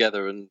shit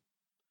together, and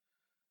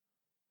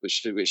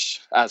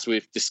which as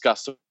we've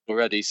discussed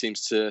already,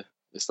 it's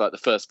like the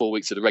first 4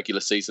 weeks of the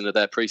regular season of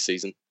their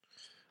preseason.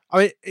 I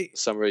mean, for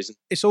some reason,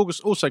 it's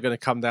also going to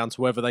come down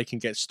to whether they can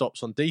get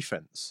stops on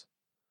defense,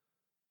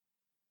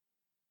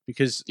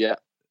 because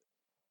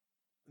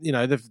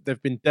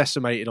they've been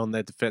decimated on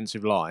their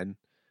defensive line.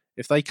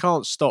 If they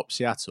can't stop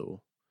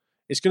Seattle,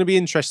 it's going to be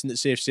interesting to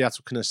see if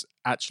Seattle can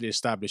actually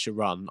establish a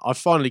run. I've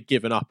finally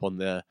given up on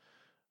the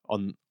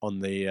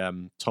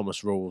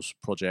Thomas Rawls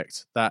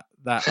project. That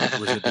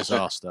was a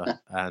disaster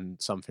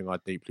and something I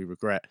deeply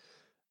regret.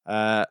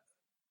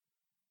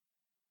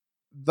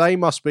 They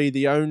must be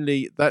the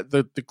only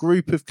the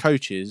group of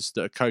coaches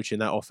that are coaching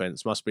that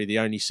offense must be the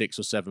only 6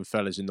 or 7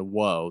 fellas in the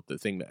world that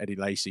think that Eddie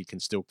Lacy can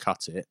still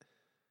cut it.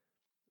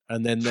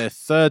 And then their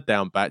third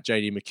down back,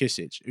 JD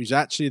McKissic, who's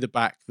actually the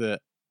back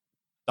that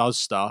does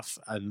stuff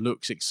and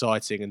looks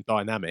exciting and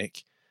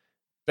dynamic,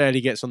 barely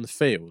gets on the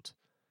field.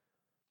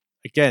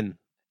 Again,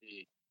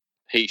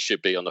 he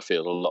should be on the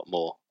field a lot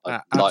more.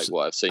 Like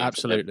what I've seen.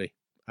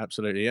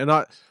 Absolutely. And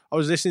I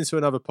was listening to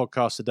another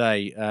podcast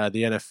today,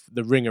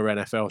 the Ringer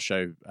NFL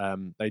show.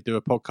 They do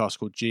a podcast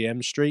called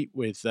GM Street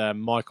with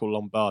Michael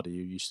Lombardi,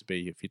 who used to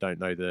be, if you don't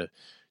know, the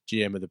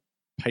GM of the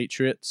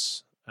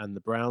Patriots and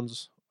the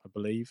Browns, I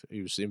believe.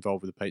 He was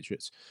involved with the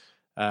Patriots.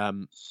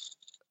 And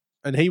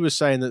he was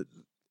saying that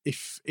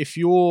if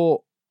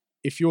you're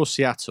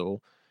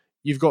Seattle,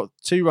 you've got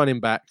 2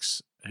 running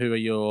backs who are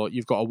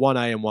you've got a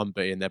 1A and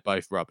 1B, and they're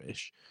both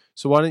rubbish.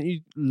 So why don't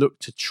you look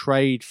to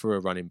trade for a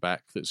running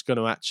back that's going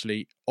to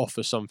actually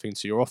offer something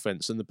to your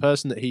offense? And the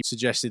person that he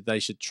suggested they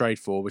should trade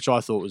for, which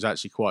I thought was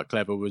actually quite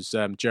clever, was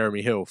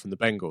Jeremy Hill from the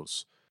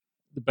Bengals.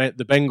 The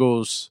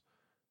Bengals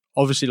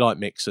obviously like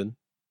Mixon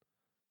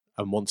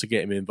and want to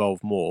get him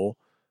involved more,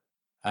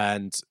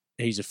 and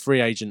he's a free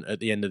agent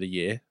at the end of the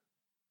year.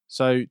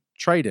 So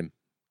trade him,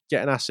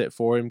 get an asset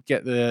for him,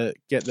 get the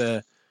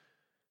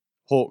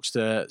Hawks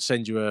to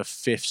send you a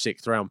 5th,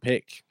 6th round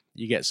pick.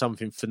 You get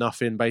something for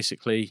nothing,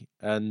 basically,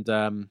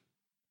 and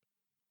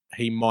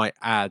he might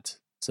add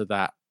to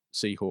that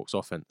Seahawks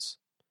offense.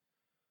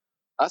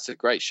 That's a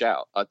great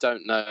shout. I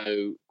don't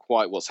know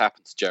quite what's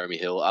happened to Jeremy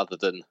Hill other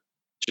than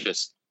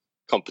just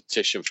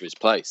competition for his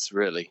place,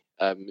 really.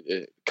 A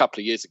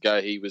couple of years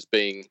ago, he was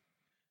being,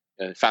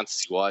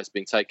 fantasy-wise,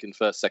 being taken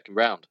first, second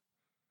round.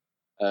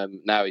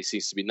 Now he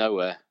seems to be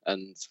nowhere,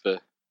 and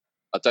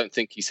I don't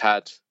think he's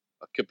had...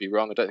 I could be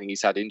wrong. I don't think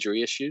he's had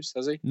injury issues,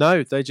 has he?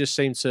 No, they just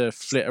seem to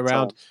flit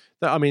around.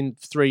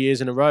 3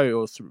 years in a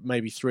row, or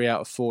maybe 3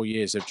 out of 4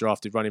 years, they've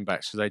drafted running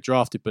backs. Because they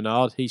drafted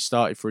Bernard. He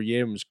started for a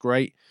year and was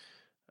great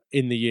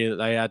in the year that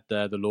they had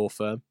the law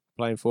firm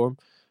playing for him.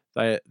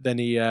 Then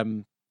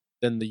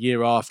the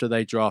year after,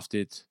 they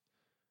drafted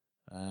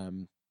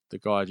the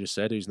guy I just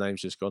said, whose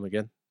name's just gone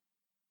again.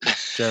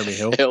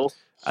 Jeremy Hill.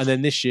 And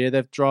then this year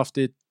they've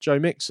drafted Joe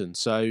Mixon.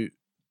 So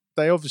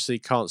they obviously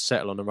can't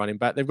settle on a running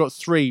back. They've got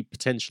 3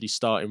 potentially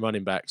starting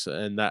running backs,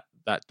 and that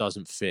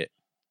doesn't fit.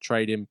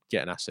 Trade him,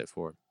 get an asset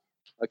for him.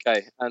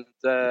 Okay, and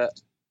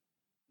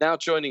now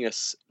joining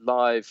us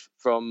live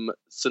from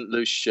St.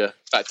 Lucia. In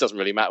fact, it doesn't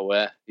really matter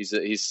where.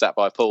 He's sat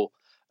by Paul.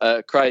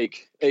 Craig,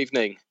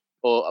 evening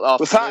or afternoon.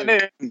 What's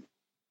happening?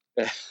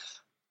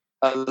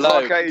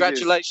 Hello.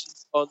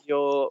 Congratulations on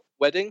your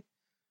wedding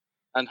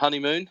and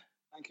honeymoon.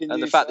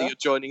 And the fact that you're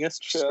joining us,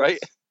 which is great.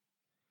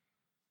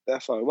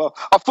 Definitely. Well,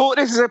 I thought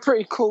this is a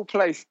pretty cool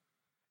place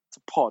to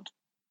pod.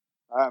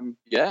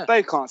 Yeah.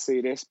 They can't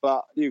see this,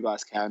 but you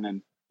guys can,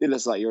 and it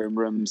looks like you're in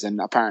rooms,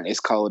 and apparently it's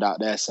cold out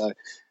there, so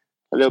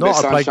a little bit of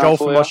sunshine. I played golf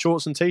for in you. my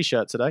shorts and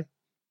t-shirt today.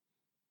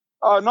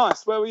 Oh,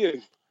 nice. Where were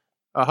you?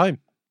 At home.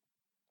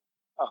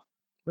 Oh,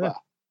 yeah.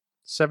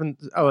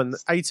 Wow. And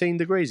 18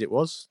 degrees it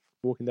was,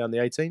 walking down the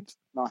 18th.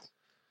 Nice.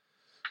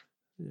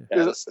 Yeah.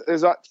 It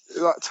was like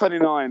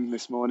 29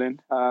 this morning.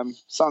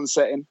 Sun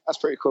setting. That's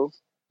pretty cool.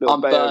 I'm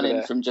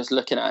burning from just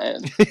looking at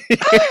it.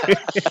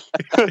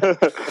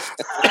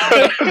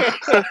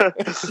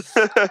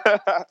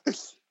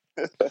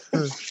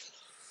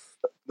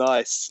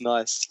 Nice.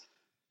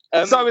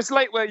 So it's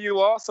late where you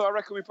are, so I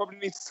reckon we probably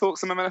need to talk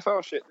some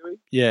NFL shit, do we?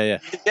 Yeah.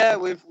 Yeah,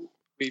 we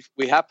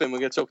have been. We're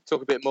going to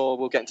talk a bit more.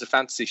 We'll get into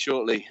fantasy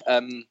shortly.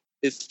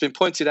 It's been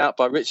pointed out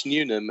by Rich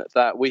Newnham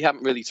that we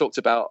haven't really talked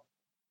about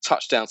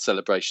touchdown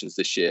celebrations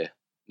this year.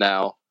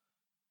 Now,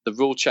 the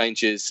rule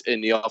changes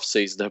in the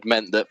off-season have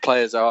meant that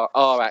players are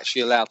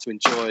actually allowed to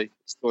enjoy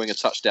scoring a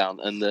touchdown,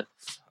 and the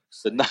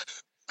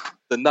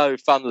No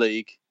Fun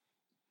League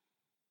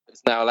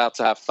is now allowed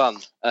to have fun.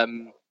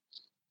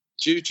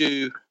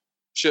 Juju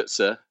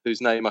Schutzer,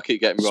 whose name I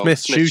keep getting wrong,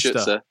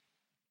 Smith-Schuster.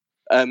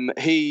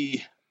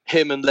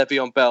 Him and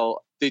Le'Veon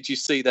Bell, did you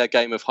see their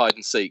game of hide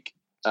and seek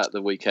at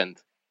the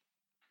weekend?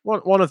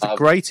 One of the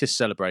greatest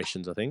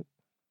celebrations, I think.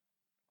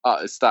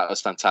 That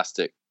was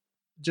fantastic.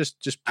 Just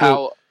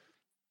how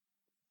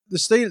the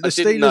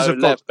Steelers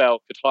have got Lev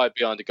Bell could hide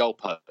behind a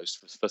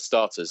goalpost for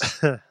starters.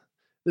 The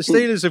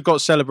Steelers have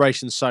got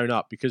celebrations sewn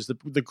up because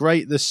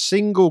the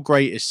single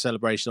greatest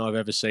celebration I've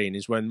ever seen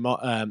is when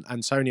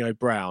Antonio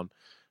Brown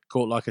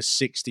caught like a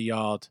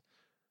 60-yard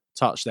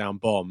touchdown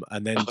bomb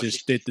and then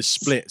did the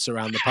splits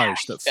around the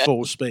post at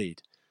full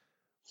speed.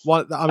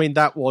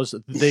 That was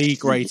the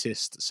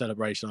greatest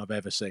celebration I've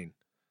ever seen.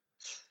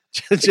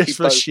 Just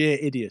for sheer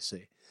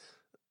idiocy.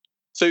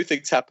 2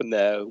 things happened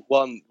there.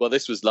 One, well,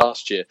 this was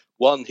last year.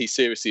 1, he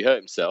seriously hurt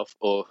himself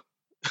or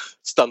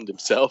stunned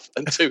himself,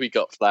 and 2, he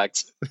got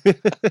flagged.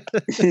 It's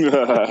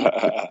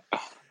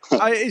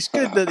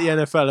good that the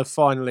NFL have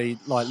finally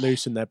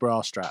loosened their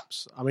bra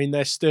straps. I mean,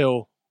 they're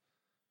still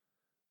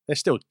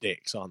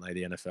dicks, aren't they?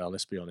 The NFL.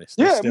 Let's be honest.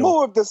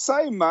 More of the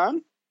same,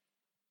 man.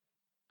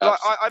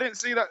 I didn't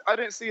see that. I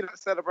didn't see that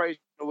celebration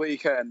on the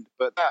weekend,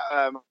 but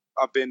that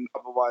I've been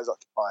otherwise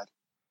occupied.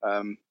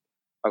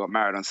 I got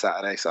married on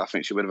Saturday, so I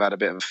think she would have had a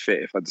bit of a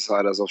fit if I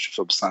decided I was off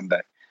from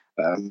Sunday.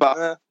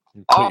 But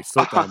put your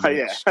foot down,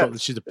 mate.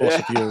 She's the boss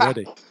of you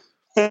already.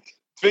 To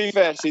be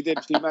fair, she did.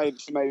 She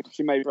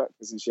made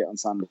breakfast and shit on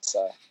Sunday,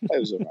 so it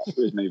was alright. It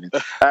was moving.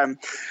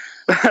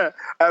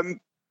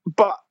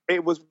 But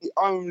it was the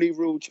only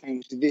rule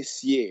change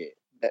this year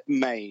that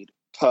made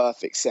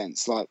perfect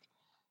sense. Like,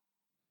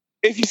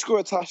 if you score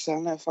a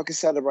touchdown, let fucking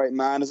celebrate,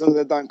 man. As long as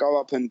they don't go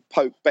up and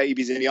poke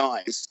babies in the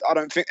eyes, I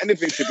don't think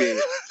anything should be.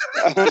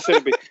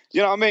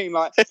 You know what I mean?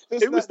 Like,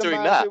 who was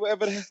doing that?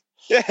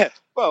 Yeah.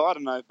 Well, I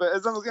don't know, but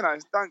as long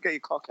as don't get your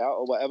cock out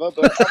or whatever.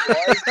 But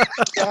otherwise,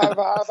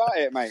 have at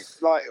it, mate.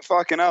 Like,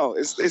 fucking hell,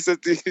 you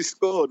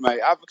scored, mate.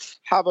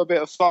 Have a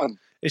bit of fun.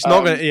 It's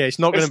not going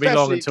to be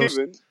long until.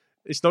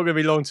 It's not going to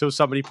be long until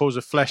somebody pulls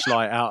a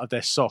fleshlight out of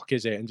their sock,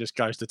 is it, and just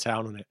goes to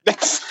town on it.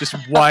 Just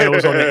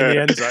wails on it in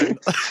the end zone.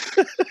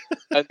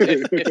 And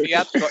if he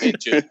had got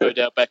injured,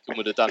 Odell Beckham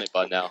would have done it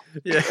by now.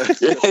 Yeah.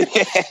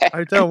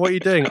 Odell, what are you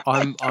doing?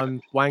 I'm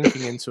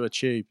wanking into a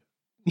tube.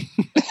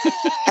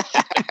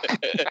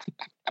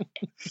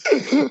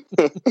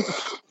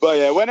 But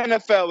yeah, when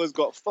NFL has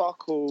got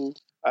fuck all,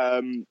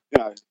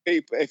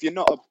 people, if you're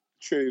not a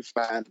true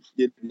fan,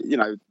 you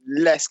know,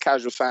 less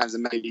casual fans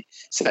than maybe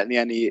certainly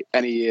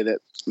any year that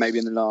maybe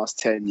in the last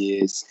 10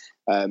 years.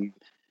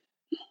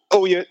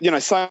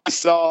 So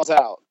stars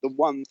out. The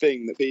one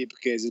thing that people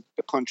cares is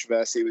the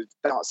controversy with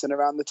dancing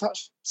around the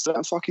touch. So let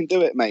them fucking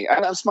do it, mate.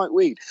 And let them smoke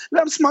weed. Let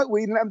them smoke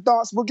weed and let them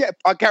dance.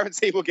 I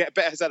guarantee we'll get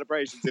better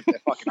celebrations if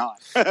they're fucking high.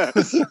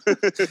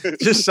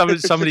 Just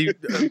somebody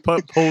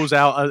pulls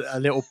out a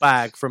little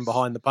bag from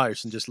behind the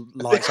post and just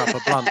lights up a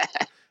blunt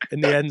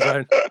in the end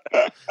zone.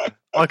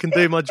 I can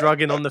do my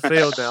drugging on the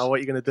field now. What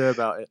are you going to do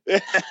about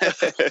it?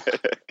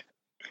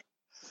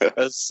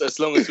 As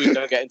long as we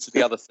don't get into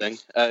the other thing,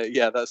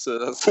 that's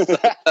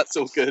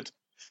all good.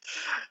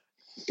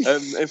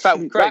 In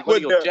fact, Craig, one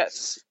of your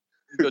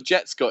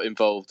Jets got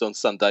involved on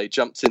Sunday.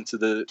 Jumped into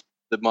the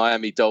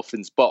Miami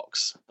Dolphins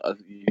box.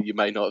 You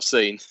may not have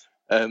seen,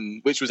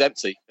 which was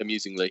empty,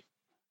 amusingly.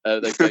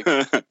 They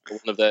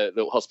one of their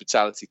little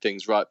hospitality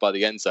things right by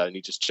the end zone.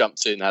 He just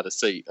jumps in, had a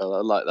seat. I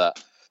like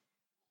that.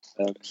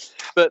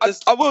 But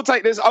I will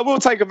take this. I will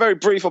take a very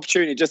brief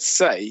opportunity just to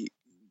say,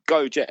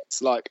 go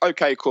Jets. Like,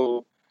 okay,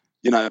 cool.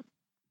 You know,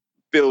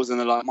 Bills and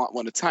the like might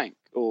want to tank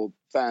or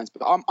fans,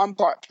 but I'm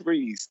quite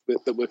pleased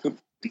that we're,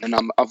 and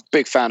I'm a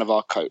big fan of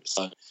our coach.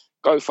 So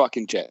go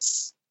fucking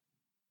Jets.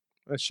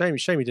 Shame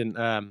he didn't.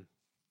 Shame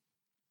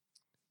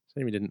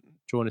he didn't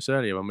join us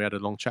earlier when we had a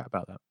long chat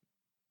about that.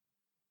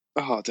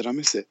 Oh, did I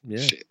miss it?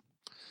 Yeah. Shit.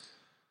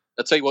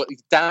 I'll tell you what.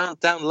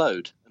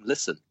 Download and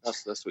listen.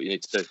 That's what you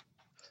need to do.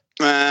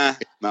 No,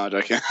 I'm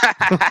joking.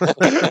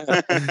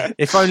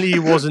 If only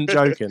you wasn't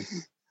joking.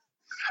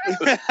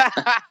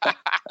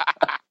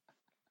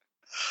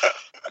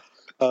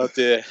 Oh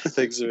dear,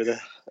 things are in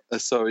a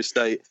sorry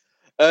state.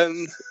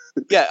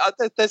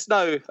 There's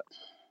no.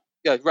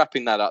 Yeah,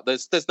 wrapping that up.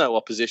 There's no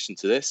opposition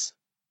to this.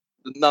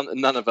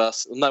 None of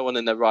us, no one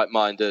in their right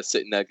mind, are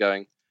sitting there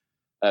going,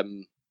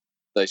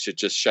 they should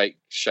just shake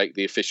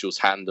the official's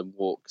hand and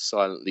walk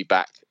silently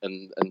back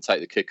and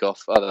take the kick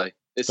off, are they?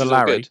 This is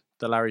all good.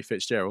 The Larry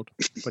Fitzgerald.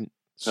 When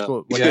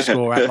you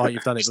score, act like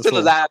you've done it You're before. still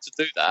allowed to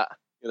do that.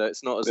 You know,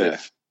 it's not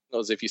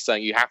as if you're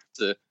saying you have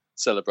to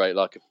celebrate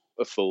like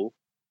a fool.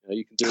 You know,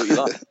 you can do what you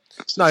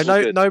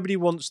like. Nobody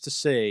wants to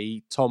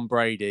see Tom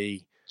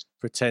Brady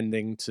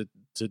pretending to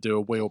do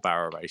a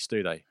wheelbarrow race,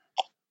 do they?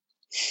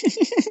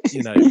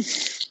 You know,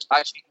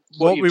 actually,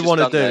 what we want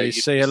to do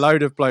is see a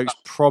load of blokes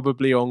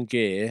probably on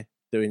gear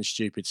doing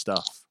stupid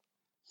stuff.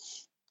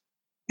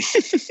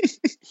 In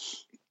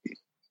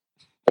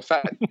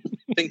fact,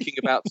 thinking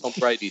about Tom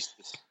Brady's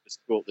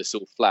just brought this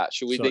all flat.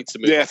 Should we need to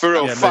move? Yeah, for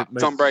real. Fuck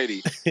move. Tom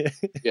Brady.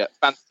 Yeah,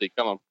 fantasy.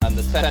 Come on. And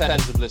the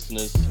tens of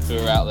listeners who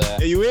are out there.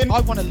 Are you in?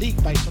 I won a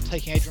league based on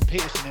taking Adrian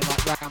Peterson in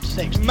like round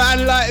 6.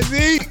 Man like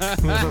me.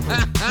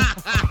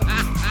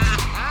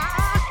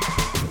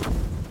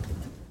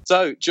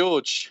 So,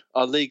 George,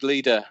 our league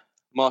leader,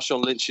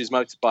 Marshawn Lynch's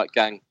motorbike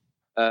gang,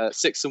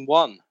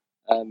 6-1.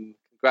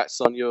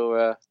 Congrats on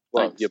your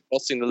you're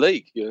bossing the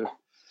league. You're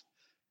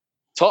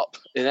top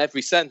in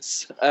every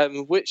sense.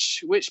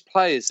 Which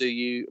players are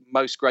you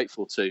most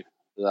grateful to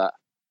for that?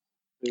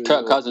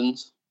 Kirk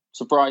Cousins,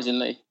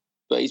 surprisingly,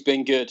 but he's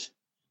been good.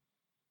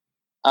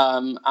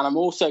 And I'm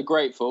also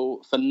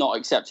grateful for not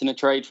accepting a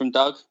trade from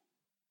Doug.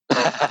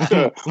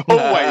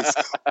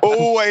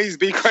 always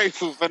be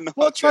grateful for not.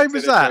 What trade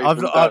was that? I've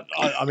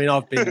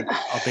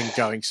been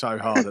going so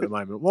hard at the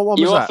moment. What one was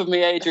you that? offered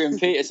me Adrian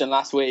Peterson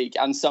last week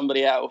and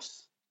somebody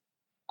else,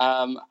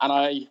 and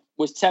I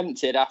was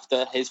tempted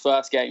after his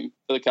first game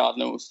for the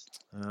Cardinals.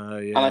 Oh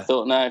yeah. And I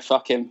thought, no,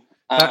 fuck him.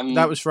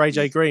 That was for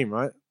AJ Green,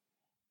 right?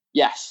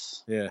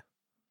 Yes. Yeah.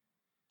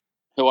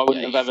 Who I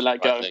wouldn't have ever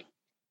let go.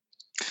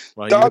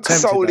 Well, Doug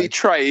solely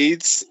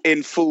trades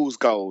in fool's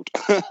gold.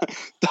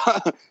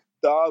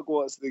 Doug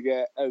wants to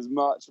get as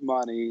much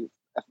money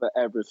for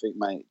everything,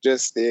 mate.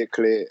 Just steer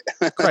clear.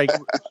 Craig,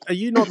 are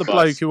you not the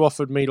bloke who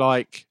offered me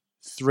like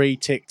 3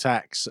 Tic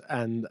Tacs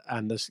and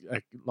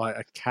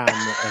a can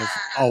of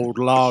old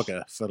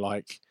lager for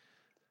like,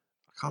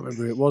 I can't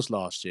remember who it was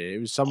last year. It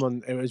was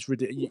someone. It was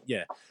ridiculous.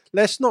 Yeah.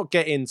 Let's not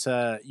get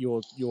into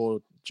your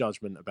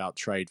judgment about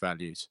trade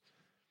values.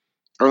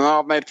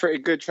 Well, I've made pretty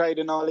good trade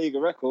in our league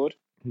record.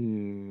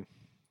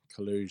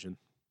 Collusion.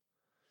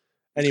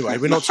 Anyway,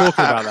 we're not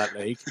talking about that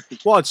league.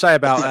 What I'd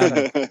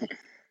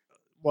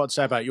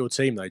say about your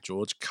team, though,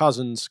 George,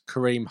 Cousins,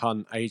 Kareem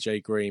Hunt,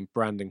 AJ Green,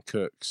 Brandon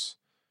Cooks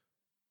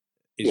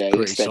is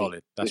pretty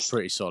solid. That's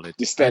pretty solid.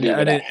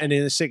 And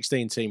in a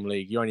 16-team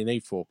league, you only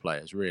need 4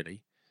 players,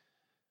 really.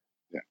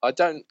 Yeah. I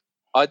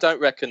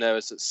don't reckon there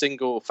is a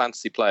single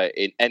fantasy player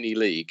in any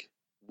league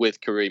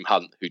with Kareem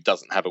Hunt who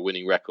doesn't have a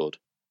winning record.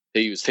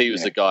 He was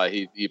the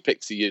guy you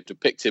picked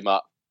him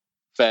up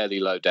fairly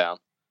low down.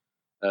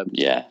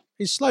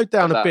 He's slowed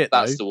down a bit,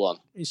 though. That's the one.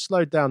 He's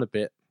slowed down a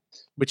bit,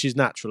 which is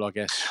natural, I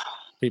guess.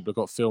 People have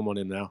got film on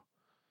him now.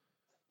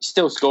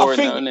 Still scoring,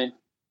 though, isn't he?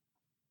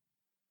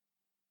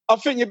 I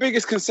think your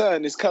biggest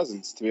concern is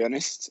Cousins, to be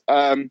honest.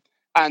 And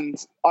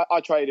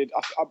I traded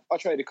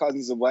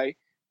Cousins away.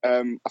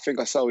 I think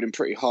I sold him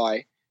pretty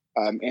high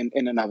in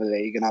another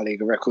league, in our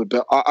league of record.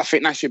 But I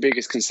think that's your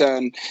biggest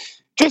concern,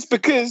 just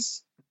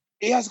because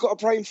he has got a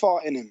brain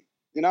fart in him,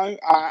 you know.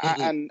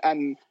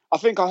 And I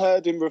think I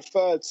heard him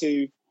referred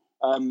to.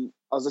 I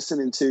was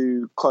listening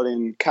to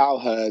Colin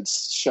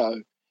Cowherd's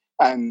show,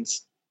 and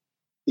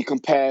he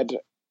compared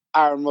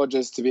Aaron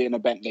Rodgers to be in a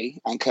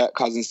Bentley and Kirk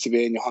Cousins to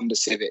be in your Honda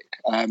Civic.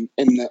 In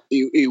that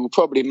he will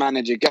probably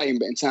manage a game,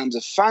 but in terms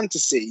of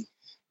fantasy,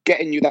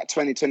 getting you that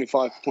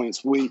 20-25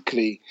 points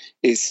weekly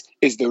is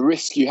the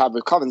risk you have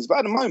with Cousins. But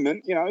at the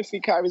moment, you know, if he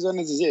carries on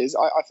as he is,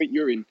 I think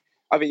you're in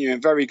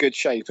very good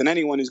shape. And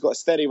anyone who's got a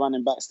steady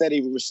running back,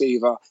 steady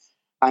receiver,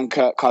 and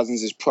Kirk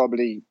Cousins is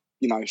probably,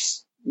 you know,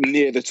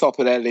 near the top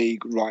of their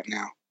league right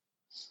now.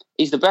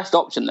 He's the best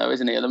option, though,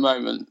 isn't he, at the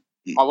moment?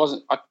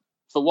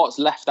 For what's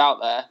left out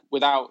there,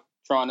 without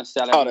trying to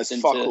sell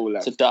everything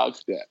to Doug.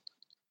 Yeah.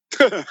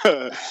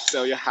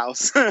 Sell your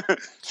house,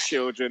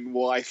 children,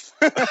 wife.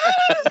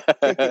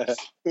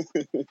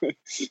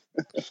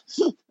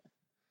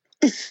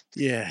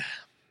 Yeah.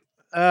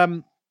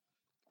 6-1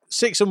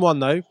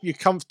 though. You're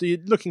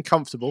looking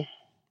comfortable.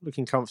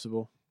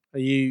 Are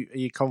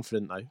you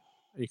confident though?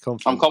 Are you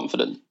confident? I'm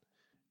confident.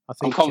 I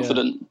think I'm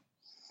confident.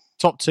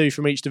 Top 2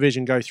 from each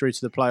division go through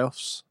to the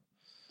playoffs.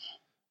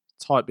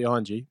 Tight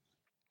behind you,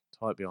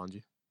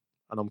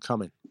 and I'm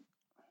coming.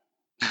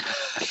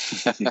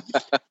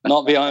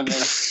 Not behind me,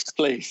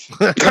 please.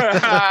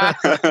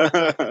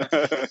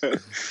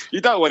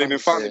 You don't want him in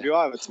front of you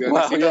either, to be honest.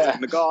 Well, He does yeah. it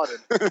in the garden.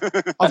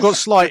 I've got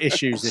slight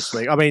issues this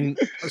week.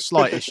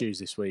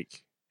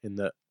 In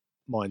that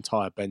my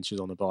entire bench is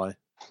on a bye.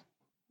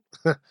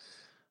 I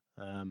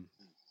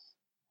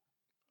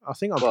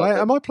think I'm playing.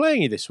 Am I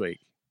playing you this week?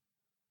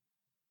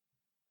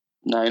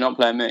 No, you're not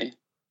playing me.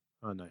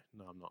 Oh no,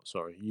 I'm not.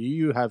 Sorry.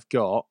 You have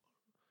got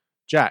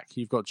Jack.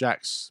 You've got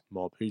Jack's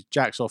mob.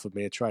 Jack's offered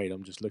me a trade.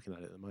 I'm just looking at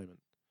it at the moment.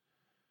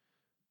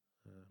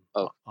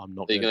 I'm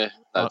not. You don't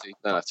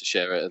have to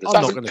share it.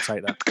 I'm not going to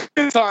take that.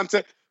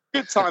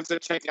 Good time to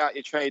check out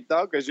your trade,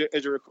 Doug, as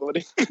you're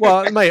recording.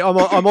 Well, mate,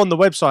 I'm on the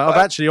website. I've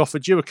actually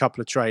offered you a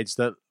couple of trades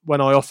that, when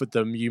I offered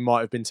them, you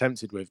might have been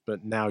tempted with,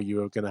 but now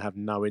you are going to have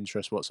no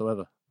interest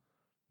whatsoever.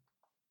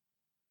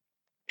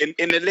 In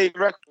the league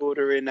record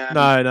or in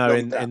no,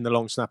 in the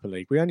Long Snapper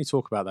League. We only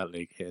talk about that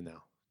league here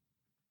now.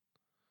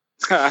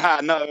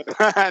 No,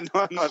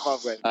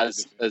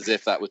 as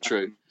if that were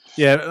true.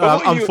 Yeah,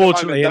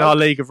 unfortunately, in our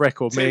league of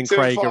record, me and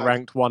Craig are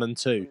ranked 1 and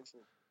 2.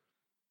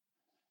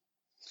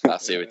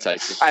 That's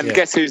irritating. And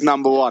guess who's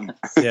number 1?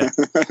 Yeah,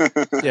 but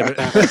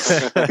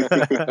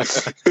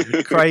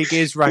Craig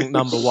is ranked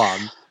number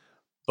 1,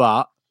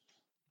 but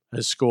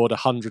has scored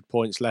 100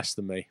 points less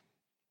than me.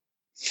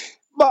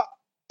 But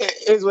it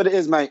is what it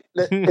is, mate.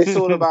 It's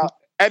all about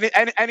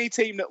any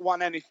team that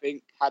won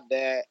anything had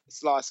their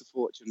slice of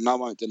fortune, and I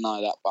won't deny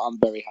that. But I'm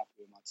very happy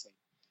with my team.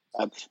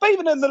 But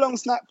even in the Long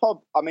Snap pod,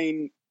 I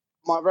mean,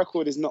 my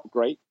record is not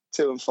great.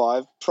 2 and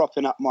 5,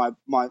 propping up my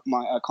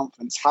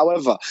confidence.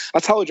 However, I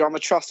told you I'm a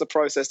trust the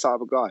process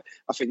type of guy.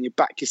 I think you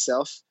back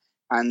yourself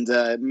and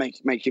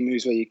make your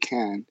moves where you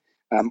can.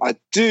 I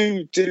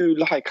do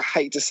like. I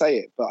hate to say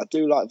it, but I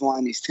do like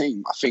Viney's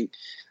team. I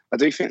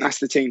do think that's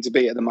the team to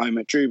beat at the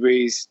moment. Drew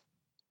Brees,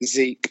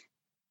 Zeke,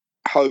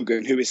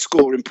 Hogan, who is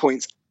scoring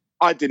points.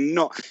 I did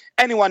not.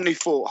 Anyone who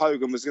thought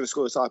Hogan was going to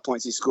score the type of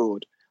points he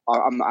scored,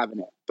 I'm not having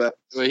it. But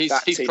he's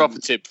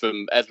profited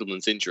from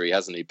Edelman's injury,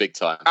 hasn't he? Big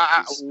time.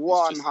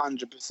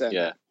 100%.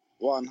 Yeah,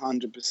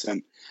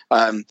 100%.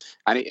 And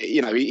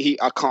he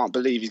I can't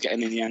believe he's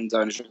getting in the end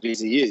zone as early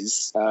as he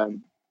is.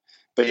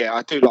 But yeah,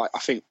 I do like. I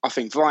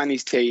think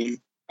Viney's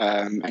team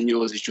and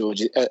yours is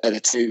George are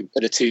the two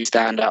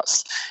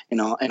standouts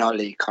in our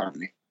league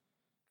currently.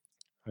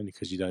 Only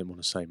because you don't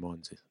want to say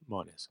mine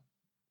is.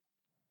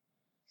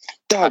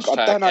 Doug,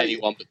 I don't know.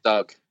 Anyone but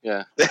Doug.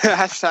 Yeah.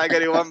 Hashtag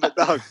anyone but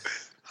Doug.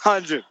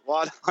 100.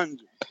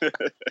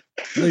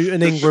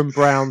 Newton, Ingram,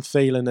 Brown,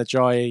 Thielen,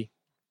 Ajayi,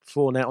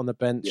 Fournette on the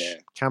bench, Yeah.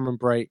 Cameron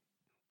Brate.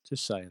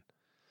 Just saying.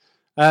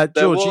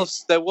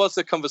 George, there was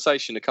a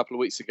conversation a couple of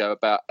weeks ago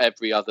about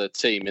every other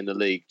team in the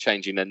league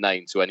changing their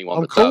name to anyone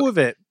I'm but cool Doug. with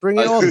it. Bring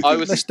it on.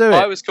 Let's do it.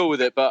 I was cool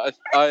with it, but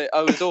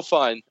I was all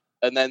fine.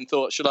 And then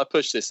thought, should I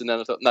push this? And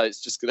then I thought, no,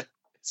 it's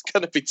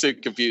gonna be too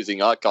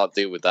confusing. I can't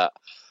deal with that.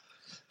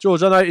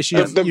 George, I noticed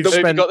you've Who have you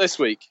spent. got this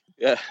week?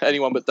 Yeah,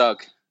 anyone but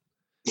Doug.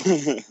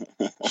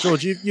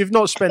 George, you've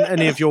not spent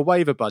any of your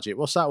waiver budget.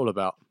 What's that all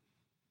about?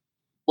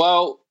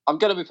 Well, I'm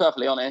going to be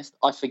perfectly honest.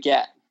 I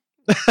forget.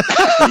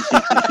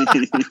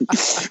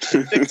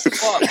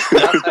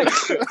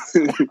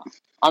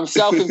 I'm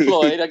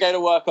self-employed. I go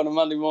to work on a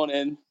Monday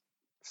morning,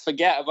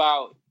 forget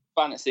about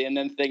fantasy, and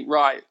then think,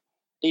 right,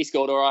 he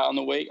scored all right on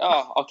the week.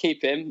 Oh, I'll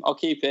keep him.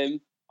 I'm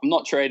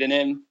not trading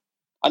him.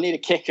 I need a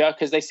kicker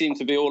because they seem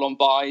to be all on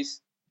buys,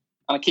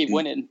 and I keep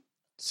winning.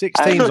 6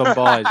 teams on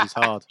buys is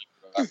hard.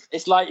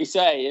 It's like you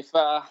say, if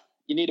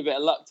you need a bit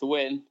of luck to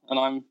win, and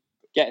I'm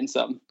getting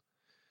some.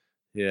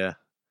 Yeah.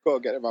 Got to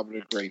get the rubber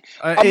to green.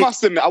 I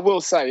must admit, I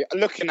will say,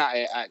 looking at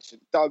it,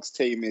 actually, Doug's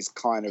team is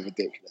kind of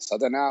ridiculous. I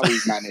don't know how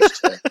he's managed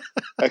to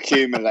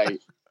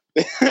accumulate.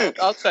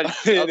 I'll tell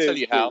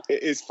you how.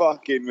 It is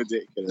fucking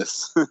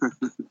ridiculous.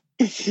 How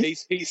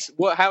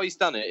he's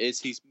done it is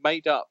he's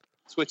made up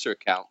Twitter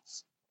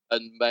accounts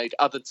and made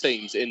other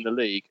teams in the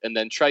league and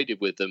then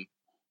traded with them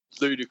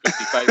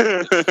ludicrously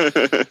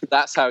favourably.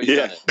 That's how he's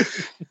done it.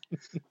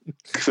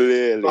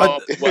 Clearly.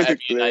 Whatever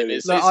your name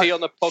is. Is he on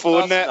the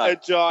podcast? Fournette,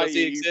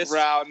 Ajayi,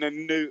 Brown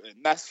and Newton.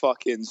 That's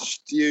fucking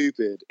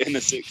stupid in a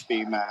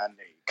 16-man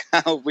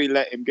league. How we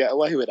let him get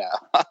away with that?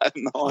 I have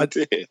no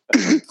idea.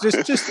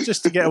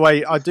 Just to get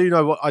away, I do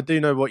know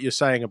what you're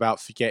saying about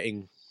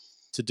forgetting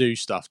to do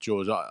stuff,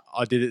 George.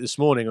 I did it this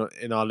morning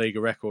in our league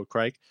of record,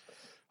 Craig.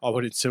 I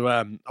wanted to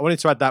add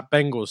that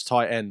Bengals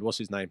tight end. What's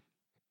his name?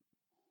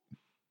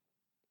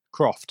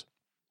 Croft.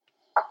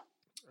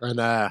 And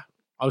I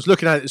was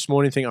looking at it this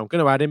morning, thinking I'm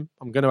going to add him,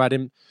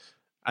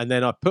 and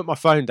then I put my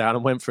phone down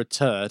and went for a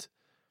turd.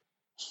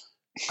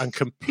 and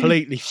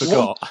completely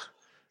forgot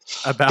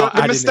about The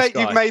adding mistake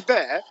this guy. you've made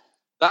there.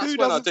 That's Who when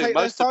I doesn't do take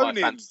most their of my phone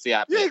in? fantasy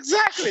apps. Yeah,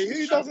 exactly.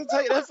 Who doesn't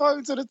take their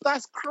phone to the?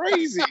 That's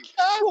crazy.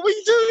 What were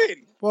you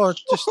doing? Well,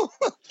 just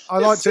I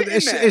Just like to.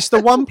 sitting there. It's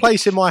the one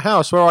place in my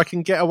house where I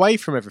can get away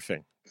from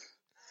everything.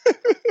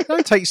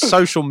 Don't take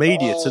social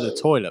media to the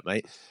toilet,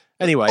 mate.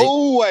 Anyway,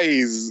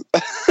 Always.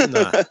 no,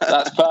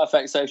 That's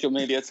perfect social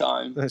media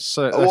time. that's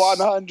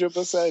 100%.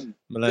 This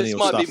millennial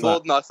might stuff. be more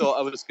That. than I thought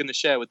I was going to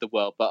share with the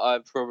world, but I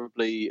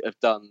probably have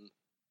done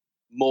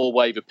more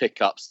waiver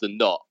pickups than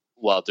not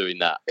while doing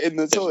that. In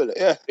the toilet,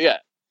 yeah. Yeah,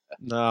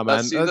 No, man,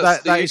 that's,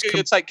 that you're is going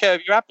to take care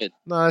of your admin.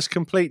 no, it's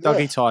complete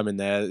Dougie time in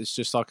there. It's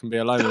just I can be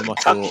alone with my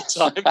thoughts.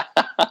 Time.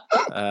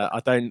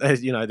 I don't,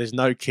 there's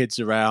no kids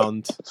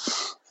around.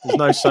 There's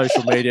no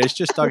social media. It's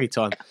just Dougie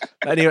time.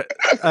 Anyway,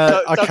 okay.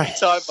 Dougie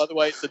Time, by the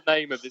way, it's the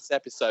name of this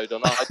episode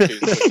on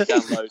iTunes. When you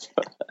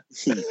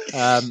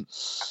download.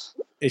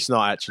 It's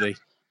not actually.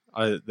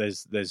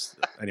 There's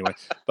anyway,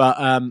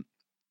 but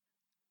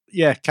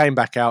yeah, came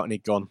back out and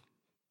he'd gone,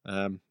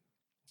 and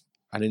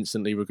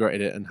instantly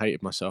regretted it and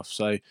hated myself.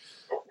 So,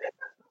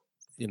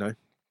 what are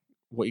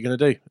you going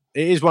to do?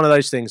 It is one of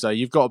those things, though.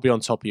 You've got to be on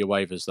top of your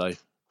waivers, though.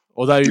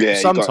 Although Yeah,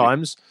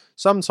 sometimes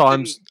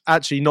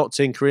actually not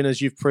tinkering,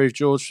 as you've proved,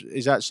 George,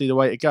 is actually the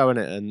way to go,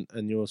 isn't it?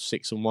 And you're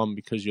 6-1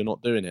 because you're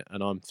not doing it,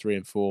 and I'm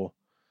 3-4.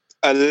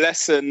 A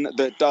lesson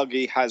that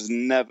Dougie has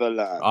never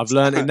learned. I've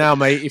learned it now,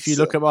 mate. If you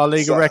look at my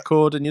Liga so-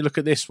 record and you look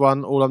at this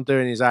one, all I'm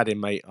doing is adding,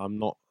 mate. I'm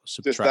not Just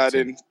subtracting.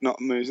 adding, not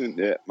moving.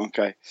 Yeah,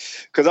 okay.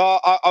 Because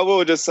I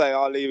will just say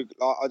our league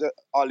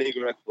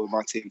record,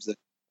 my team's.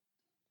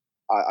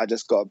 I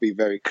just got to be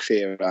very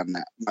clear around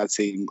that. My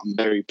team, I'm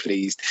very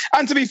pleased.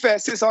 And to be fair,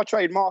 since our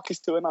trade, Mark is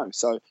 2-0,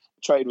 so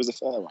trade was a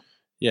fair one.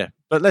 Yeah,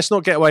 but let's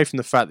not get away from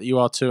the fact that you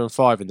are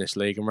 2-5 in this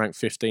league and ranked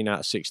 15 out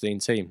of 16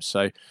 teams.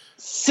 So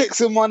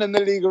 6-1 in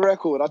the league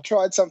record. I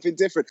tried something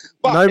different.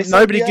 But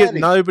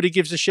nobody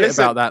gives a shit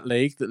Listen. about that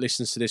league that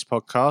listens to this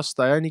podcast.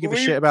 They only give a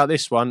We- shit about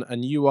this one,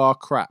 and you are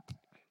crap.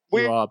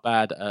 We- You are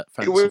bad at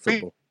fantasy we-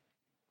 football.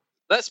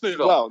 Let's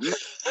move on. Well,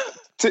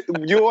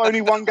 you're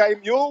only one game.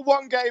 You're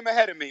one game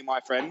ahead of me, my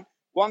friend.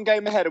 One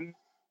game ahead. And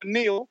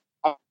Neil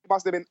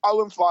must have been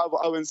 0-5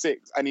 or 0-6,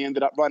 and he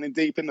ended up running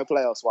deep in the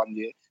playoffs one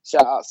year.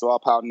 Shout out to our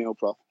pal Neil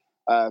Prof.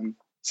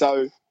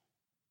 So He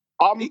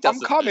I'm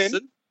doesn't coming.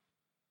 listen.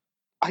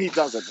 He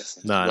doesn't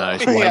listen. No,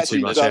 it's He way actually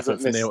too much doesn't effort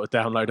for listen. Neil to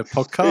download a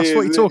podcast. He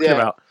What are you is, talking yeah.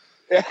 about?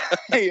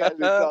 He actually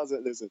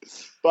doesn't listen.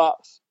 But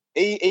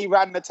he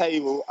ran the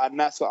table, and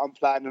that's what I'm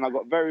planning. I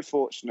got very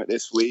fortunate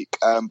this week,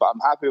 but I'm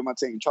happy with my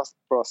team. Trust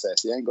the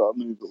process. You ain't got to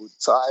move it all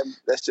the time.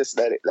 Let's just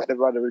let the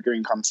rudder of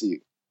green come to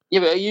you. Yeah,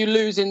 but are you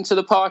losing to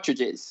the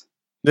Partridges?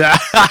 Yeah.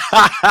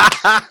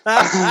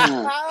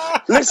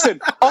 Listen,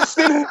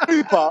 Austin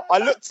Hooper, I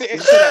looked at it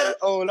today,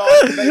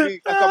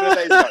 maybe a couple of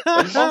days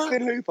ago.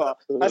 Austin Hooper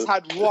has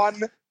had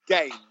one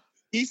game.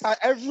 He's had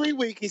every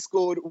week he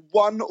scored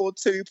 1 or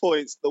 2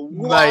 points. The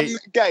one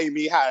game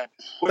he had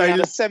when he had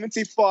a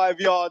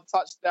 75-yard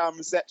touchdown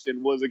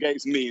reception was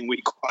against me in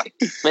week 1.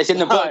 It's in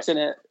the books, isn't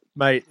it?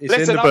 Mate, it's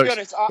Listen, in the I'll be books.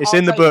 honest, It's I'll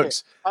in the take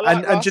books. it. I like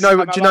And do you Russ,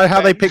 know? and Do you I know like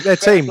how they Ben. pick their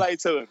Fair team? play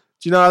to him.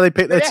 Do you know how they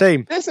pick their Yeah,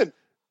 team? Listen,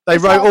 They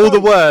That's wrote how I all the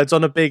know. words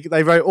on a big.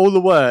 They wrote all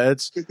the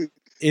words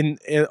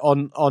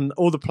on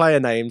all the player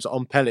names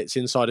on pellets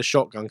inside a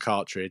shotgun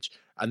cartridge,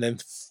 and then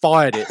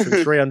fired it from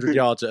 300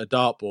 yards at a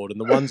dartboard. And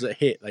the ones that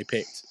hit, they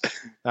picked.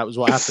 That was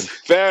what happened.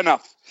 fair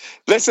enough.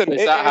 Listen,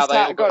 Is that how it's they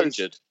all it got goes.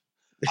 injured?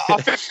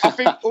 I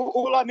think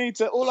all I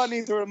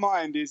need to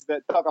remind is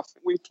that, Doug, I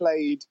think we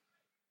played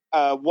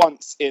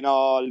once in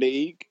our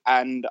league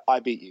and I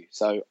beat you,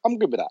 so I'm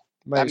good with that.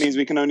 That Mate, means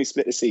we can only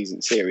split the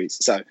season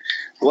series. So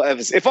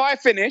whatever. If I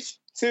finish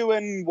 2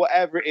 and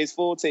whatever it is,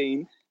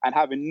 14, and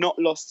having not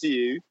lost to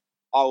you,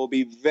 I will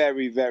be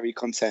very, very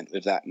content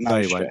with that. No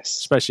you won't, stress.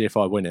 especially if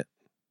I win it.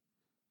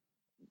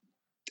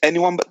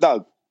 Anyone but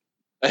Doug.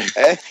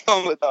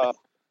 Anyone but Doug.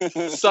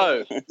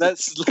 So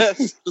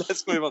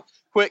let's move on.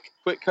 Quick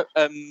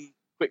pick'em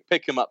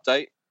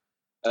update.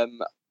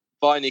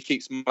 Viney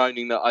keeps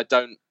moaning that I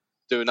don't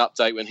do an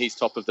update when he's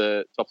top of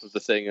the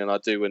thing, and I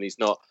do when he's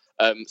not.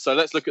 So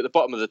let's look at the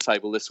bottom of the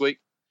table this week.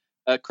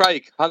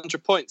 Craig,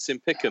 100 points in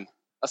pick'em.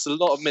 That's a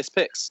lot of missed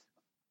picks.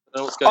 I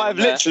don't know what's going I've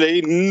on there.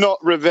 literally not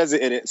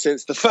revisited it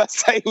since the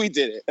first day we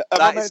did it. Am I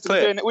That meant is to be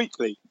clear. doing it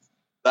weekly?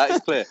 That is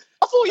clear.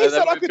 I thought you And said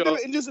then I we've could do got-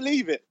 it and just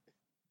leave it.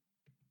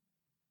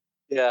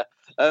 Yeah.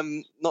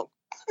 Not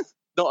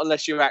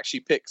unless you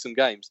actually pick some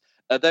games.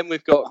 Then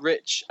we've got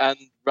Rich and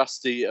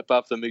Rusty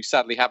above them, who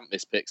sadly haven't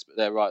missed picks, but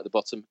they're right at the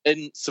bottom.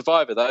 In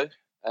Survivor, though,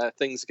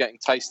 things are getting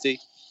tasty.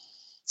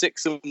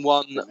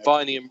 6-1.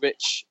 Viney and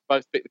Rich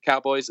both picked the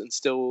Cowboys and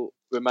still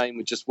remain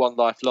with just 1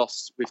 life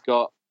lost. We've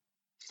got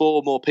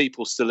 4 more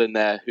people still in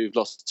there who've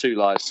lost 2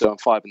 lives, so I'm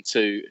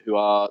 5-2, who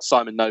are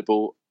Simon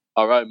Noble,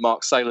 our own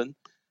Mark Salen,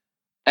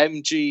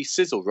 MG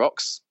Sizzle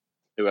Rocks,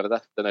 whoever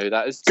that, don't know who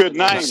that is. Good He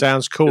name.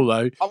 sounds cool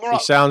though. I'm He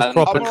alright. sounds And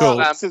proper I'm cool.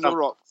 alright. Sizzle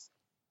Rocks.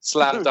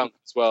 Slam Dunk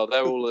as well.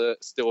 They're all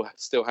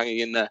still hanging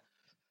in there.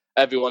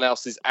 Everyone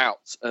else is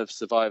out of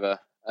Survivor.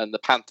 and the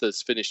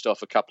Panthers finished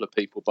off a couple of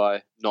people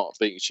by not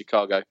beating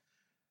Chicago.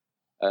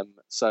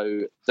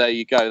 So there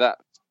you go. That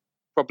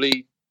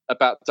probably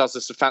about does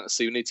us a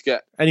fantasy. We need to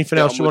get Anything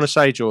else you want to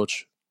say,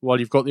 George, while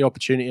you've got the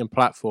opportunity and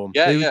platform?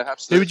 Yeah, Who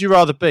absolutely. would you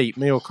rather beat,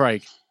 me or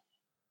Craig?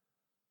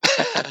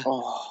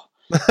 Oh.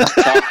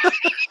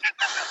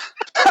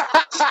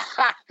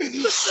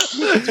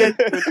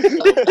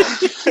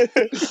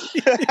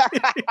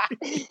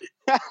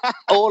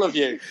 All of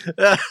you.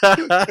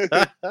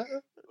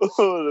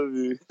 All of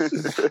you.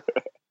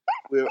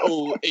 We're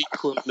all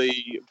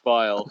equally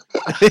vile.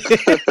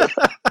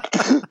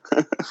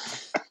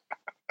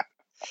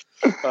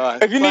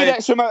 Right, If you need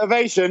extra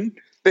motivation,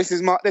 this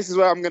is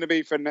where I'm going to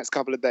be for the next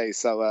couple of days.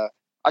 So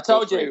I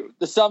told you,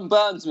 the sun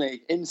burns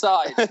me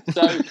inside.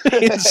 So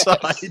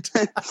Inside.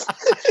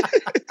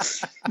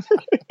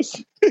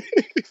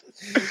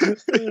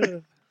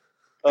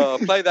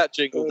 play that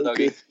jingle,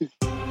 Dougie.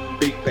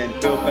 Big Ben,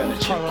 Bill Bennett.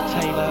 Tyrod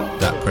Taylor.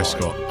 Dak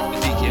Prescott.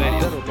 Ezekiel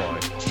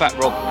Elliott. Fat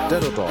Rob.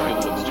 Dead or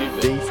die.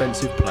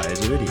 Defensive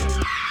players are idiots.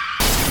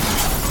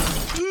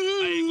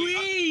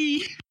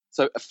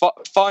 So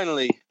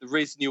finally, the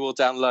reason you will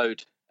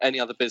download Any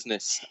Other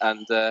Business.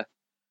 And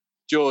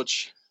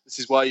George, this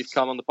is why you've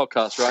come on the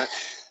podcast, right?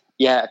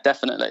 yeah,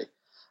 definitely.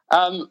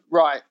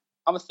 Right,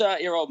 I'm a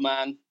 30-year-old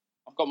man.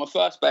 I've got my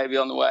first baby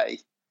on the way,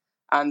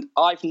 and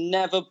I've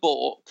never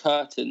bought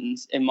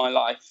curtains in my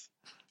life.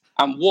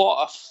 And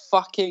what a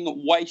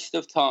fucking waste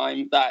of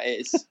time that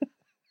is.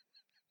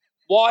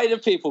 Why do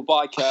people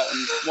buy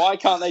curtains? Why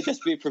can't they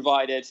just be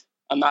provided?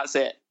 And that's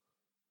it.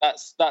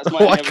 That's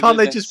my. Why can't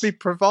they just be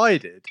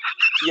provided?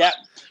 Yep.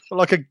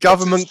 Like a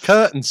government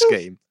curtain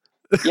scheme?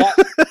 Yep.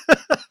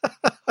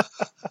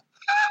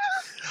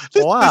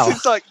 Wow.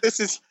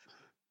 This is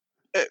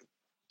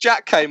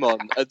Jack came on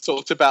and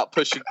talked about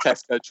pushing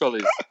Tesco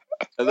trolleys,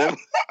 and then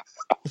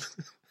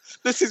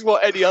this is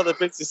what Any Other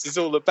Business is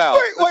all about.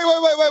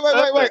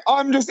 Wait.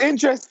 I'm just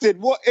interested.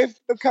 What if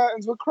the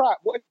curtains were crap?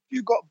 What if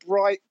you got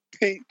bright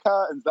pink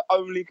curtains, the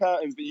only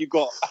curtains that you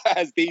got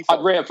as default?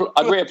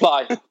 I'd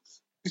reapply.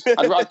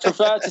 I'd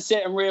prefer to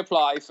sit and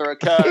reapply for a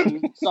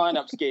curtain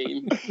sign-up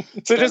scheme.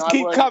 So just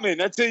keep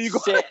coming until you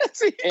got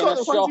sit in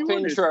a shop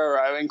in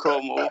Truro in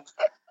Cornwall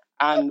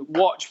and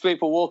watch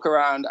people walk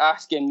around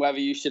asking whether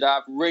you should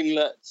have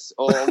ringlets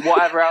or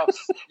whatever else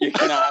you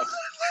can have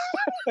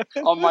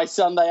on my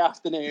Sunday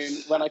afternoon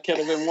when I could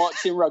have been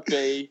watching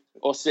rugby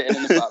or sitting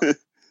in the pub.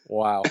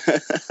 Wow.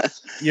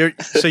 You're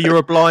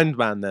a blind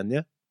man then,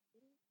 yeah?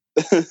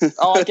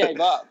 Oh, I gave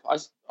up.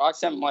 I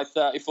sent my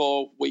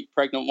 34-week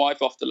pregnant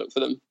wife off to look for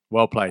them.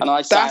 Well played. And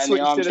I sat in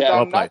the armchair.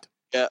 Well played.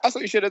 Yeah. That's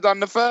what you should have done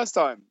the first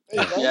time.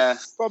 There you go. Yeah.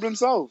 Problem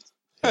solved.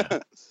 Yeah.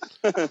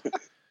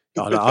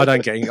 I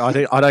don't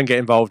get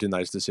involved in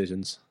those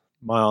decisions.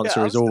 My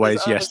answer is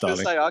always yes,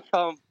 darling. I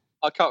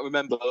can't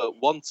remember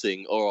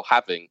wanting or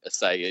having a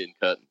say in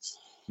curtains.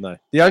 No.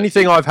 The only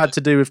thing I've had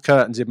to do with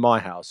curtains in my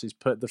house is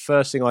the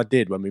first thing I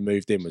did when we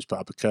moved in was put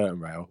up a curtain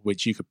rail,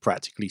 which you could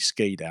practically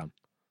ski down.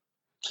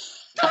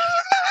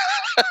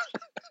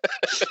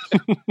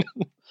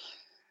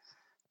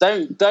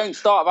 Don't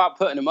start about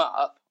putting them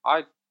up.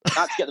 I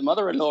had to get the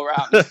mother-in-law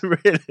out.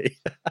 Really?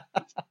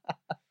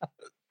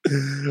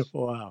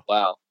 Wow.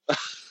 Wow.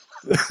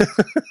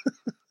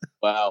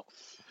 Wow.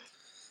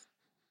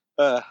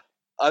 I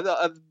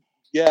don't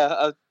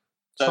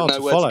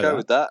know where to go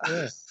with that.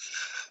 Yeah.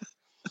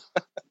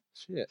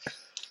 Shit.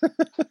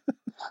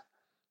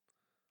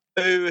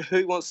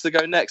 Who wants to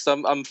go next?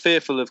 I'm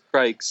fearful of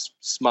Craig's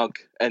smug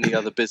Any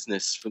Other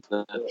Business from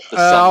the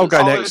I'll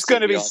go next. It's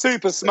going to be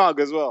super smug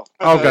as well.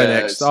 I'll go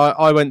next.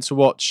 I went to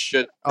watch.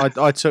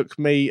 I took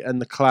me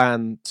and the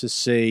clan to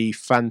see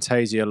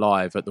Fantasia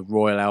live at the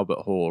Royal Albert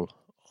Hall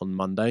on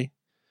Monday.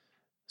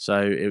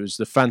 So it was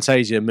the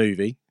Fantasia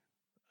movie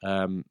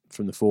from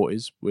the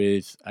 40s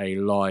with a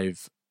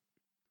live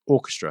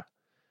orchestra,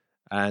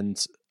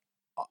 and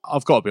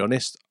I've got to be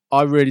honest,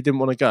 I really didn't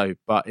want to go,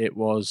 but it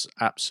was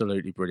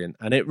absolutely brilliant.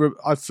 And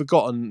I've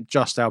forgotten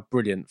just how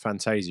brilliant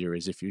Fantasia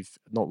is. If you've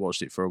not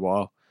watched it for a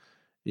while,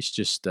 it's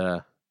just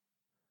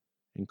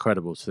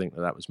incredible to think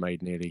that was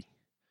made nearly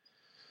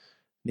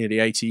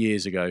 80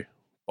 years ago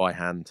by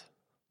hand.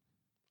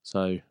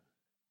 So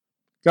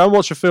go and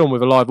watch a film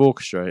with a live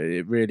orchestra.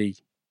 It really,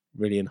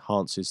 really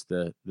enhances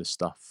the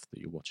stuff that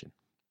you're watching.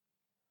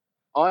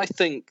 I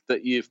think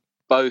that you've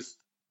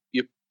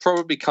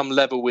probably come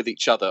level with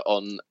each other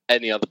on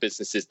Any Other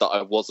Businesses that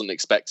I wasn't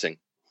expecting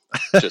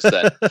just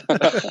then.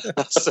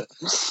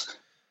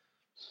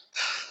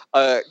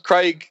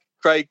 Craig,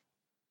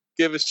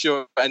 give us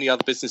your Any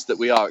Other Business that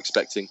we are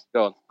expecting.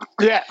 Go on.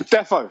 Yeah,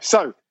 defo.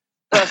 So,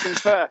 first things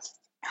first.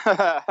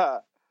 I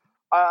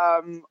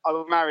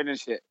was married and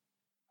shit,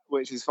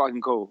 which is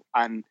fucking cool.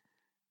 And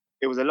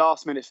it was a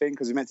last minute thing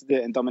because we meant to do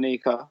it in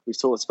Dominica. We've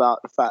talked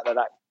about the fact that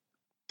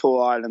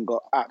poor island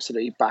got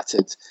absolutely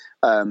battered.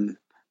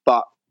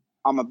 But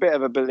I'm a bit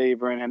of a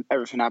believer in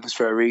everything happens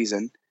for a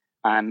reason.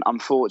 And I'm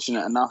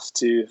fortunate enough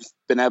to have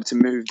been able to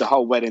move the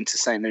whole wedding to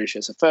St.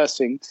 Lucia. So first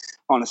thing,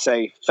 I want to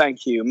say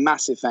thank you, a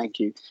massive thank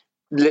you.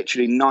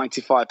 literally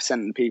 95%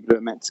 of the people who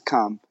were meant to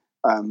come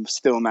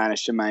still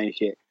managed to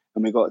make it,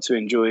 and we got to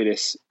enjoy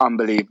this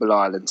unbelievable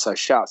island. So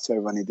shouts to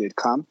everyone who did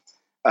come.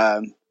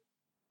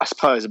 I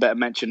suppose I better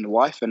mention the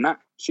wife and that.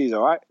 She's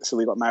all right. So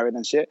we got married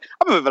and shit.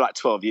 I've been with her like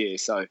 12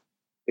 years, so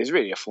it's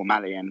really a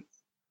formality. And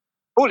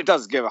all it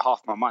does is give her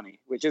half my money,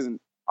 which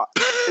isn't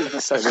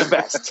necessarily the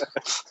best.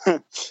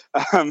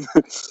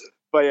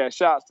 But yeah,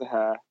 shouts to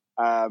her.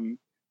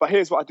 But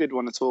here's what I did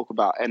want to talk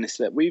about. And it's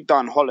that we've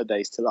done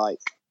holidays to like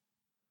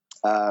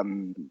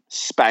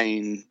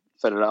Spain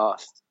for the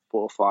last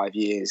 4 or 5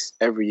 years,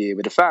 every year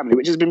with the family,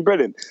 which has been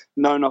brilliant.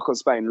 No knock on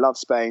Spain. Love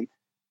Spain.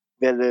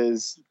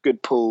 Villas,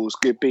 good pools,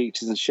 good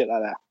beaches and shit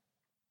like that.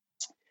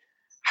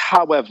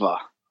 However,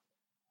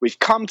 we've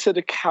come to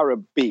the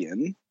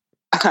Caribbean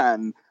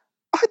and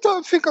I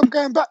don't think I'm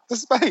going back to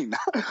Spain.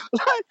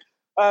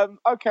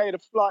 Okay, the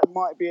flight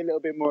might be a little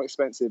bit more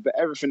expensive, but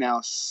everything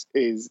else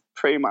is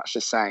pretty much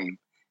the same.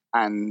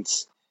 And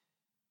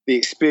the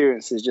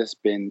experience has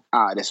just been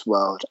out of this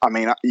world. I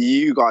mean,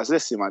 you guys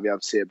listening might be able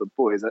to see it, but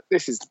boys,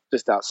 this is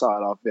just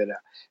outside our villa.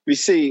 We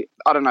see,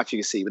 I don't know if you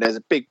can see, but there's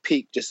a big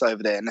peak just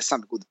over there, and there's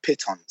something called the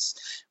Pitons,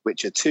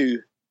 which are 2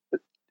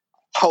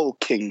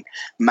 hulking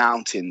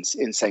mountains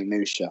in St.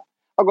 Lucia.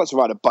 I got to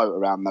ride a boat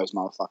around those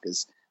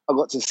motherfuckers. I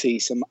got to see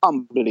some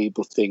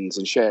unbelievable things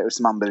and share it with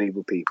some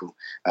unbelievable people.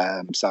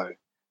 So,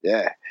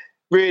 yeah,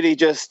 really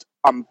just,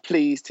 I'm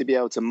pleased to be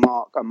able to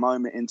mark a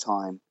moment in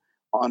time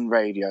on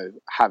radio,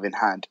 having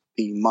had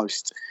the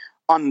most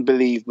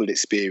unbelievable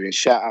experience.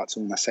 Shout out to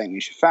my St.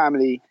 Lucia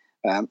family.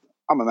 I'm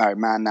a married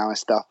man now and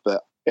stuff,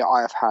 but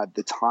I have had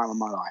the time of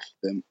my life,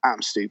 the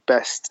absolute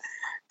best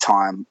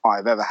time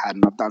I've ever had,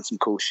 and I've done some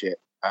cool shit.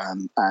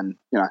 And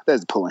you know,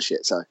 there's the pool and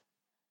shit. So,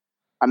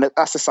 and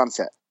that's the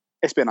sunset.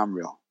 It's been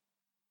unreal.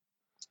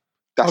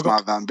 That's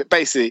my van. But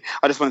basically,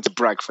 I just wanted to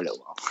brag for a little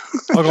while.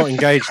 I got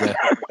engaged there.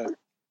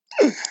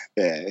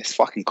 Yeah, it's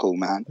fucking cool,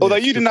 man. Although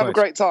you didn't have a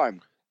great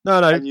time. No.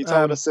 And you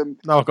told us some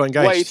I got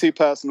engaged. way too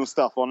personal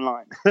stuff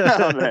online.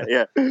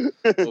 Yeah.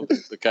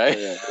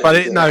 Okay. But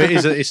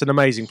it's an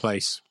amazing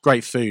place.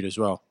 Great food as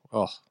well.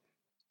 Oh,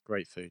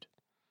 great food.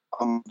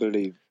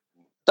 Unbelievable.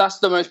 That's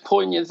the most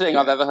poignant thing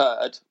I've ever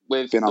heard,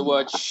 with the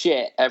word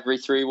shit every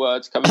 3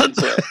 words coming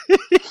into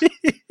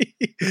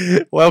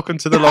it. Welcome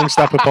to the Long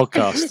Snapper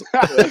podcast.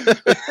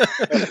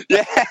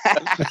 Yeah.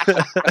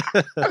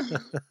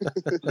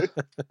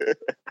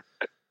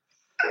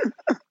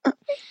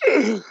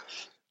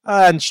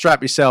 And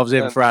strap yourselves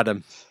in for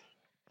Adam.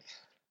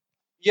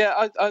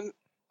 Yeah, I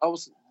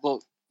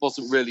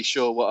wasn't really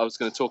sure what I was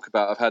going to talk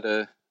about. I've had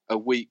a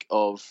week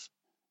of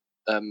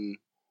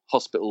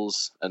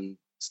hospitals and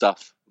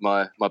stuff.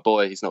 My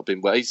boy, he's not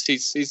been well.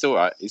 He's all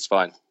right. He's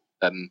fine.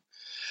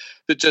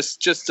 But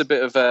just a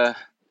bit of a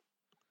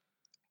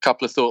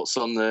couple of thoughts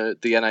on the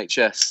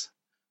NHS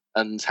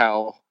and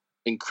how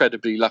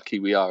incredibly lucky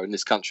we are in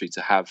this country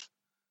to have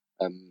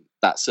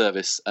that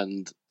service,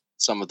 and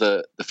some of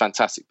the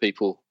fantastic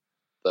people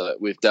that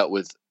we've dealt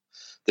with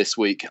this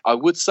week. I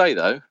would say,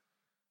 though,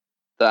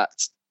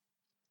 that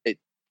it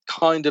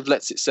kind of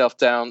lets itself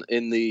down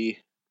in the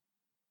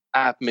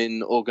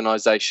admin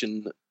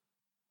organisation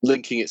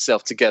linking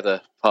itself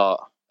together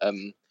part.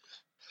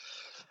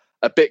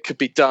 A bit could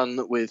be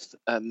done with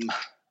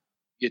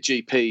your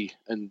GP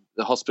and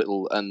the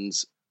hospital and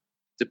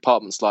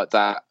departments like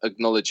that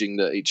acknowledging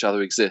that each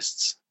other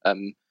exists.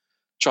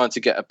 Trying to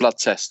get a blood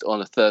test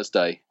on a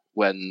Thursday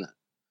when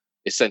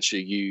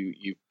essentially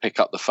you pick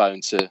up the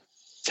phone to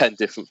 10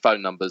 different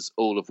phone numbers,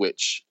 all of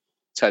which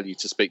tell you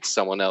to speak to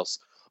someone else,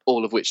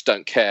 all of which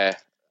don't care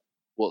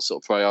what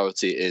sort of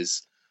priority it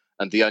is.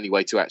 And the only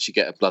way to actually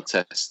get a blood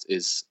test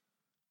is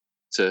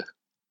to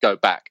go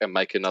back and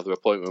make another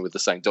appointment with the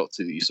same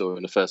doctor that you saw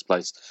in the first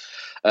place.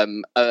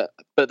 But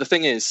the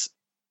thing is,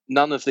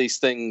 none of these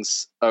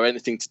things are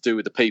anything to do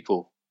with the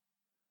people.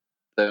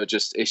 There are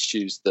just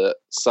issues that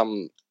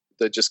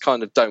just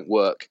kind of don't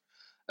work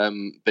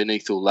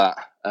beneath all that.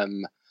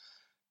 And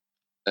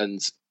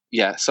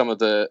yeah, some of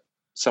the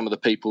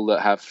people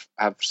that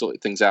have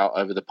sorted things out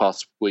over the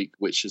past week,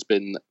 which has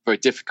been very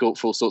difficult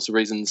for all sorts of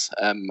reasons.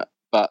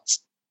 But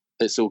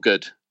it's all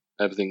good.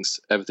 Everything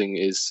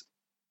is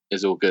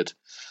all good.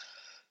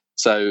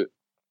 So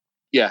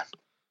yeah,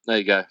 there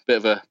you go.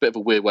 Bit of a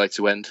weird way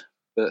to end,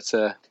 but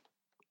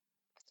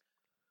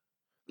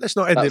let's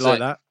not end it like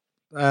that.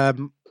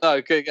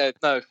 No, good.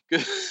 No,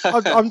 good.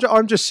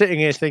 I'm just sitting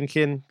here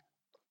thinking,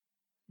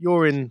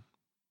 you're in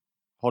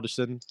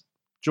Hoddesdon,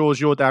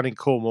 George, you're down in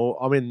Cornwall,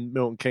 I'm in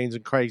Milton Keynes,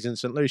 and Craig's in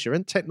St. Lucia.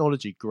 Isn't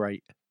technology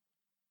great?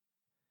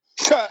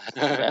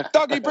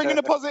 Dougie bringing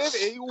the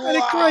positivity.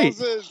 Great.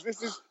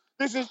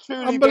 This is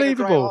truly unbelievable. Been a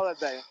great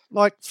holiday.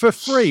 Like for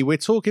free, we're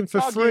talking for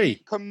Dougie,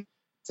 free. Come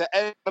to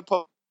end the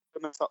podcast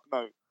on a top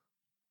note.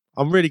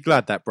 I'm really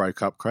glad that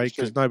broke up, Craig,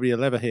 because nobody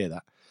will ever hear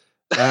that.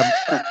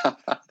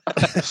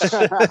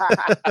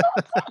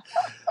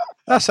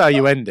 That's how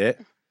you end it.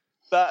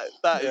 That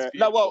is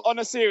no. Well, on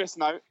a serious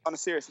note, I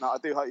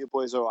do hope your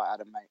boys are all right,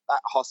 Adam, mate. That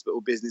hospital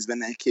business when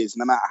they're kids,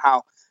 no matter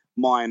how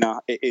minor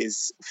it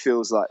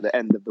feels like the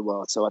end of the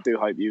world. So I do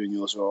hope you and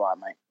yours are all right,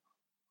 mate.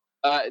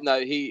 No,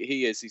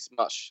 he is. He's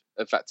much.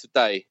 In fact,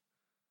 today,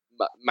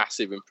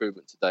 massive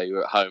improvement today.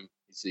 You're at home.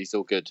 He's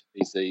all good.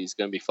 He's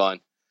going to be fine.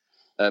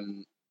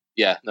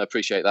 Yeah, no,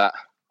 appreciate that.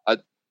 I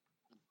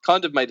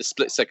kind of made a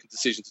split-second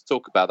decision to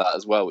talk about that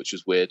as well, which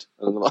was weird.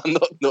 I'm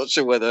not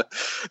sure whether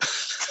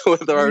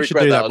I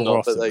regret that or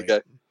not. But there you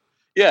go.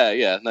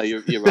 Yeah. No,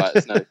 you're right.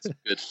 It's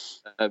good.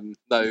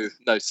 No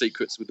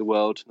secrets with the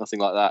world. Nothing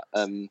like that.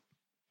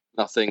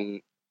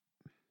 Nothing.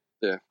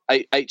 Yeah.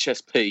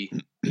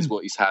 HSP is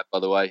what he's had, by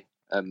the way.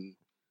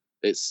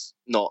 It's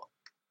not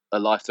a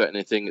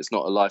life-threatening thing. It's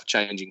not a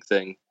life-changing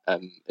thing.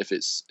 If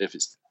it's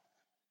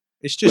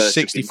just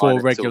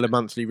 64 regular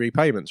monthly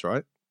repayments,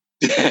 right?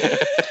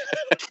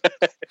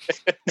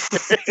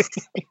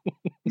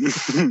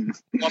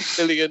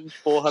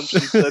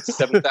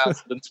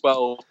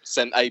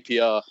 1,437,012%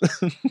 APR.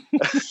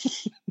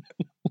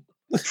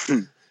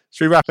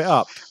 Should we wrap it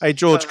up? Hey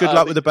George, good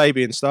luck with the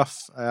baby and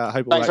stuff. I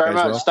hope all Thanks that very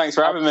goes much. well. Thanks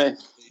for having me.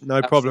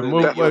 No problem.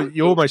 Well,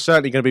 you're almost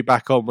certainly going to be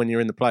back on when you're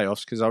in the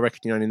playoffs because I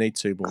reckon you only need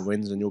 2 more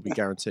wins and you'll be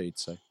guaranteed.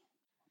 So,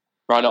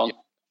 right on.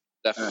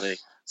 Definitely.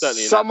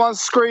 Certainly. Someone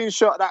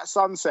screenshot that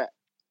sunset.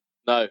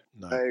 No.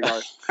 There you go.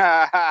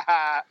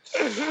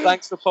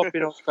 Thanks for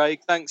popping on, Craig.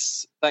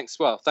 Thanks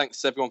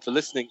everyone for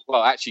listening.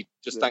 Well, actually,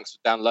 just thanks for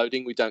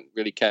downloading. We don't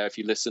really care if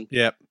you listen.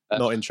 Yeah,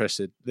 not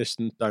interested.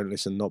 Listen, don't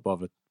listen, not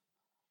bothered.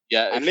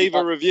 Yeah, and leave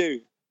a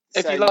review.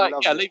 If you like,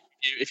 leave a review.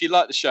 If you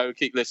like the show,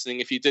 keep listening.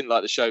 If you didn't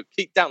like the show,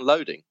 keep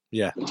downloading.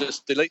 Yeah. And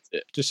just delete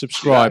it. Just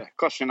subscribe. Yeah,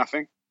 cost you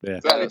nothing. Yeah.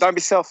 Don't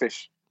be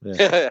selfish.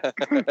 Yeah.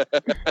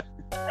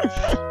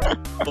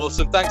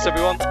 Awesome. Thanks,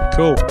 everyone.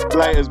 Cool.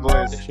 Laters,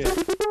 boys.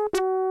 Cheers.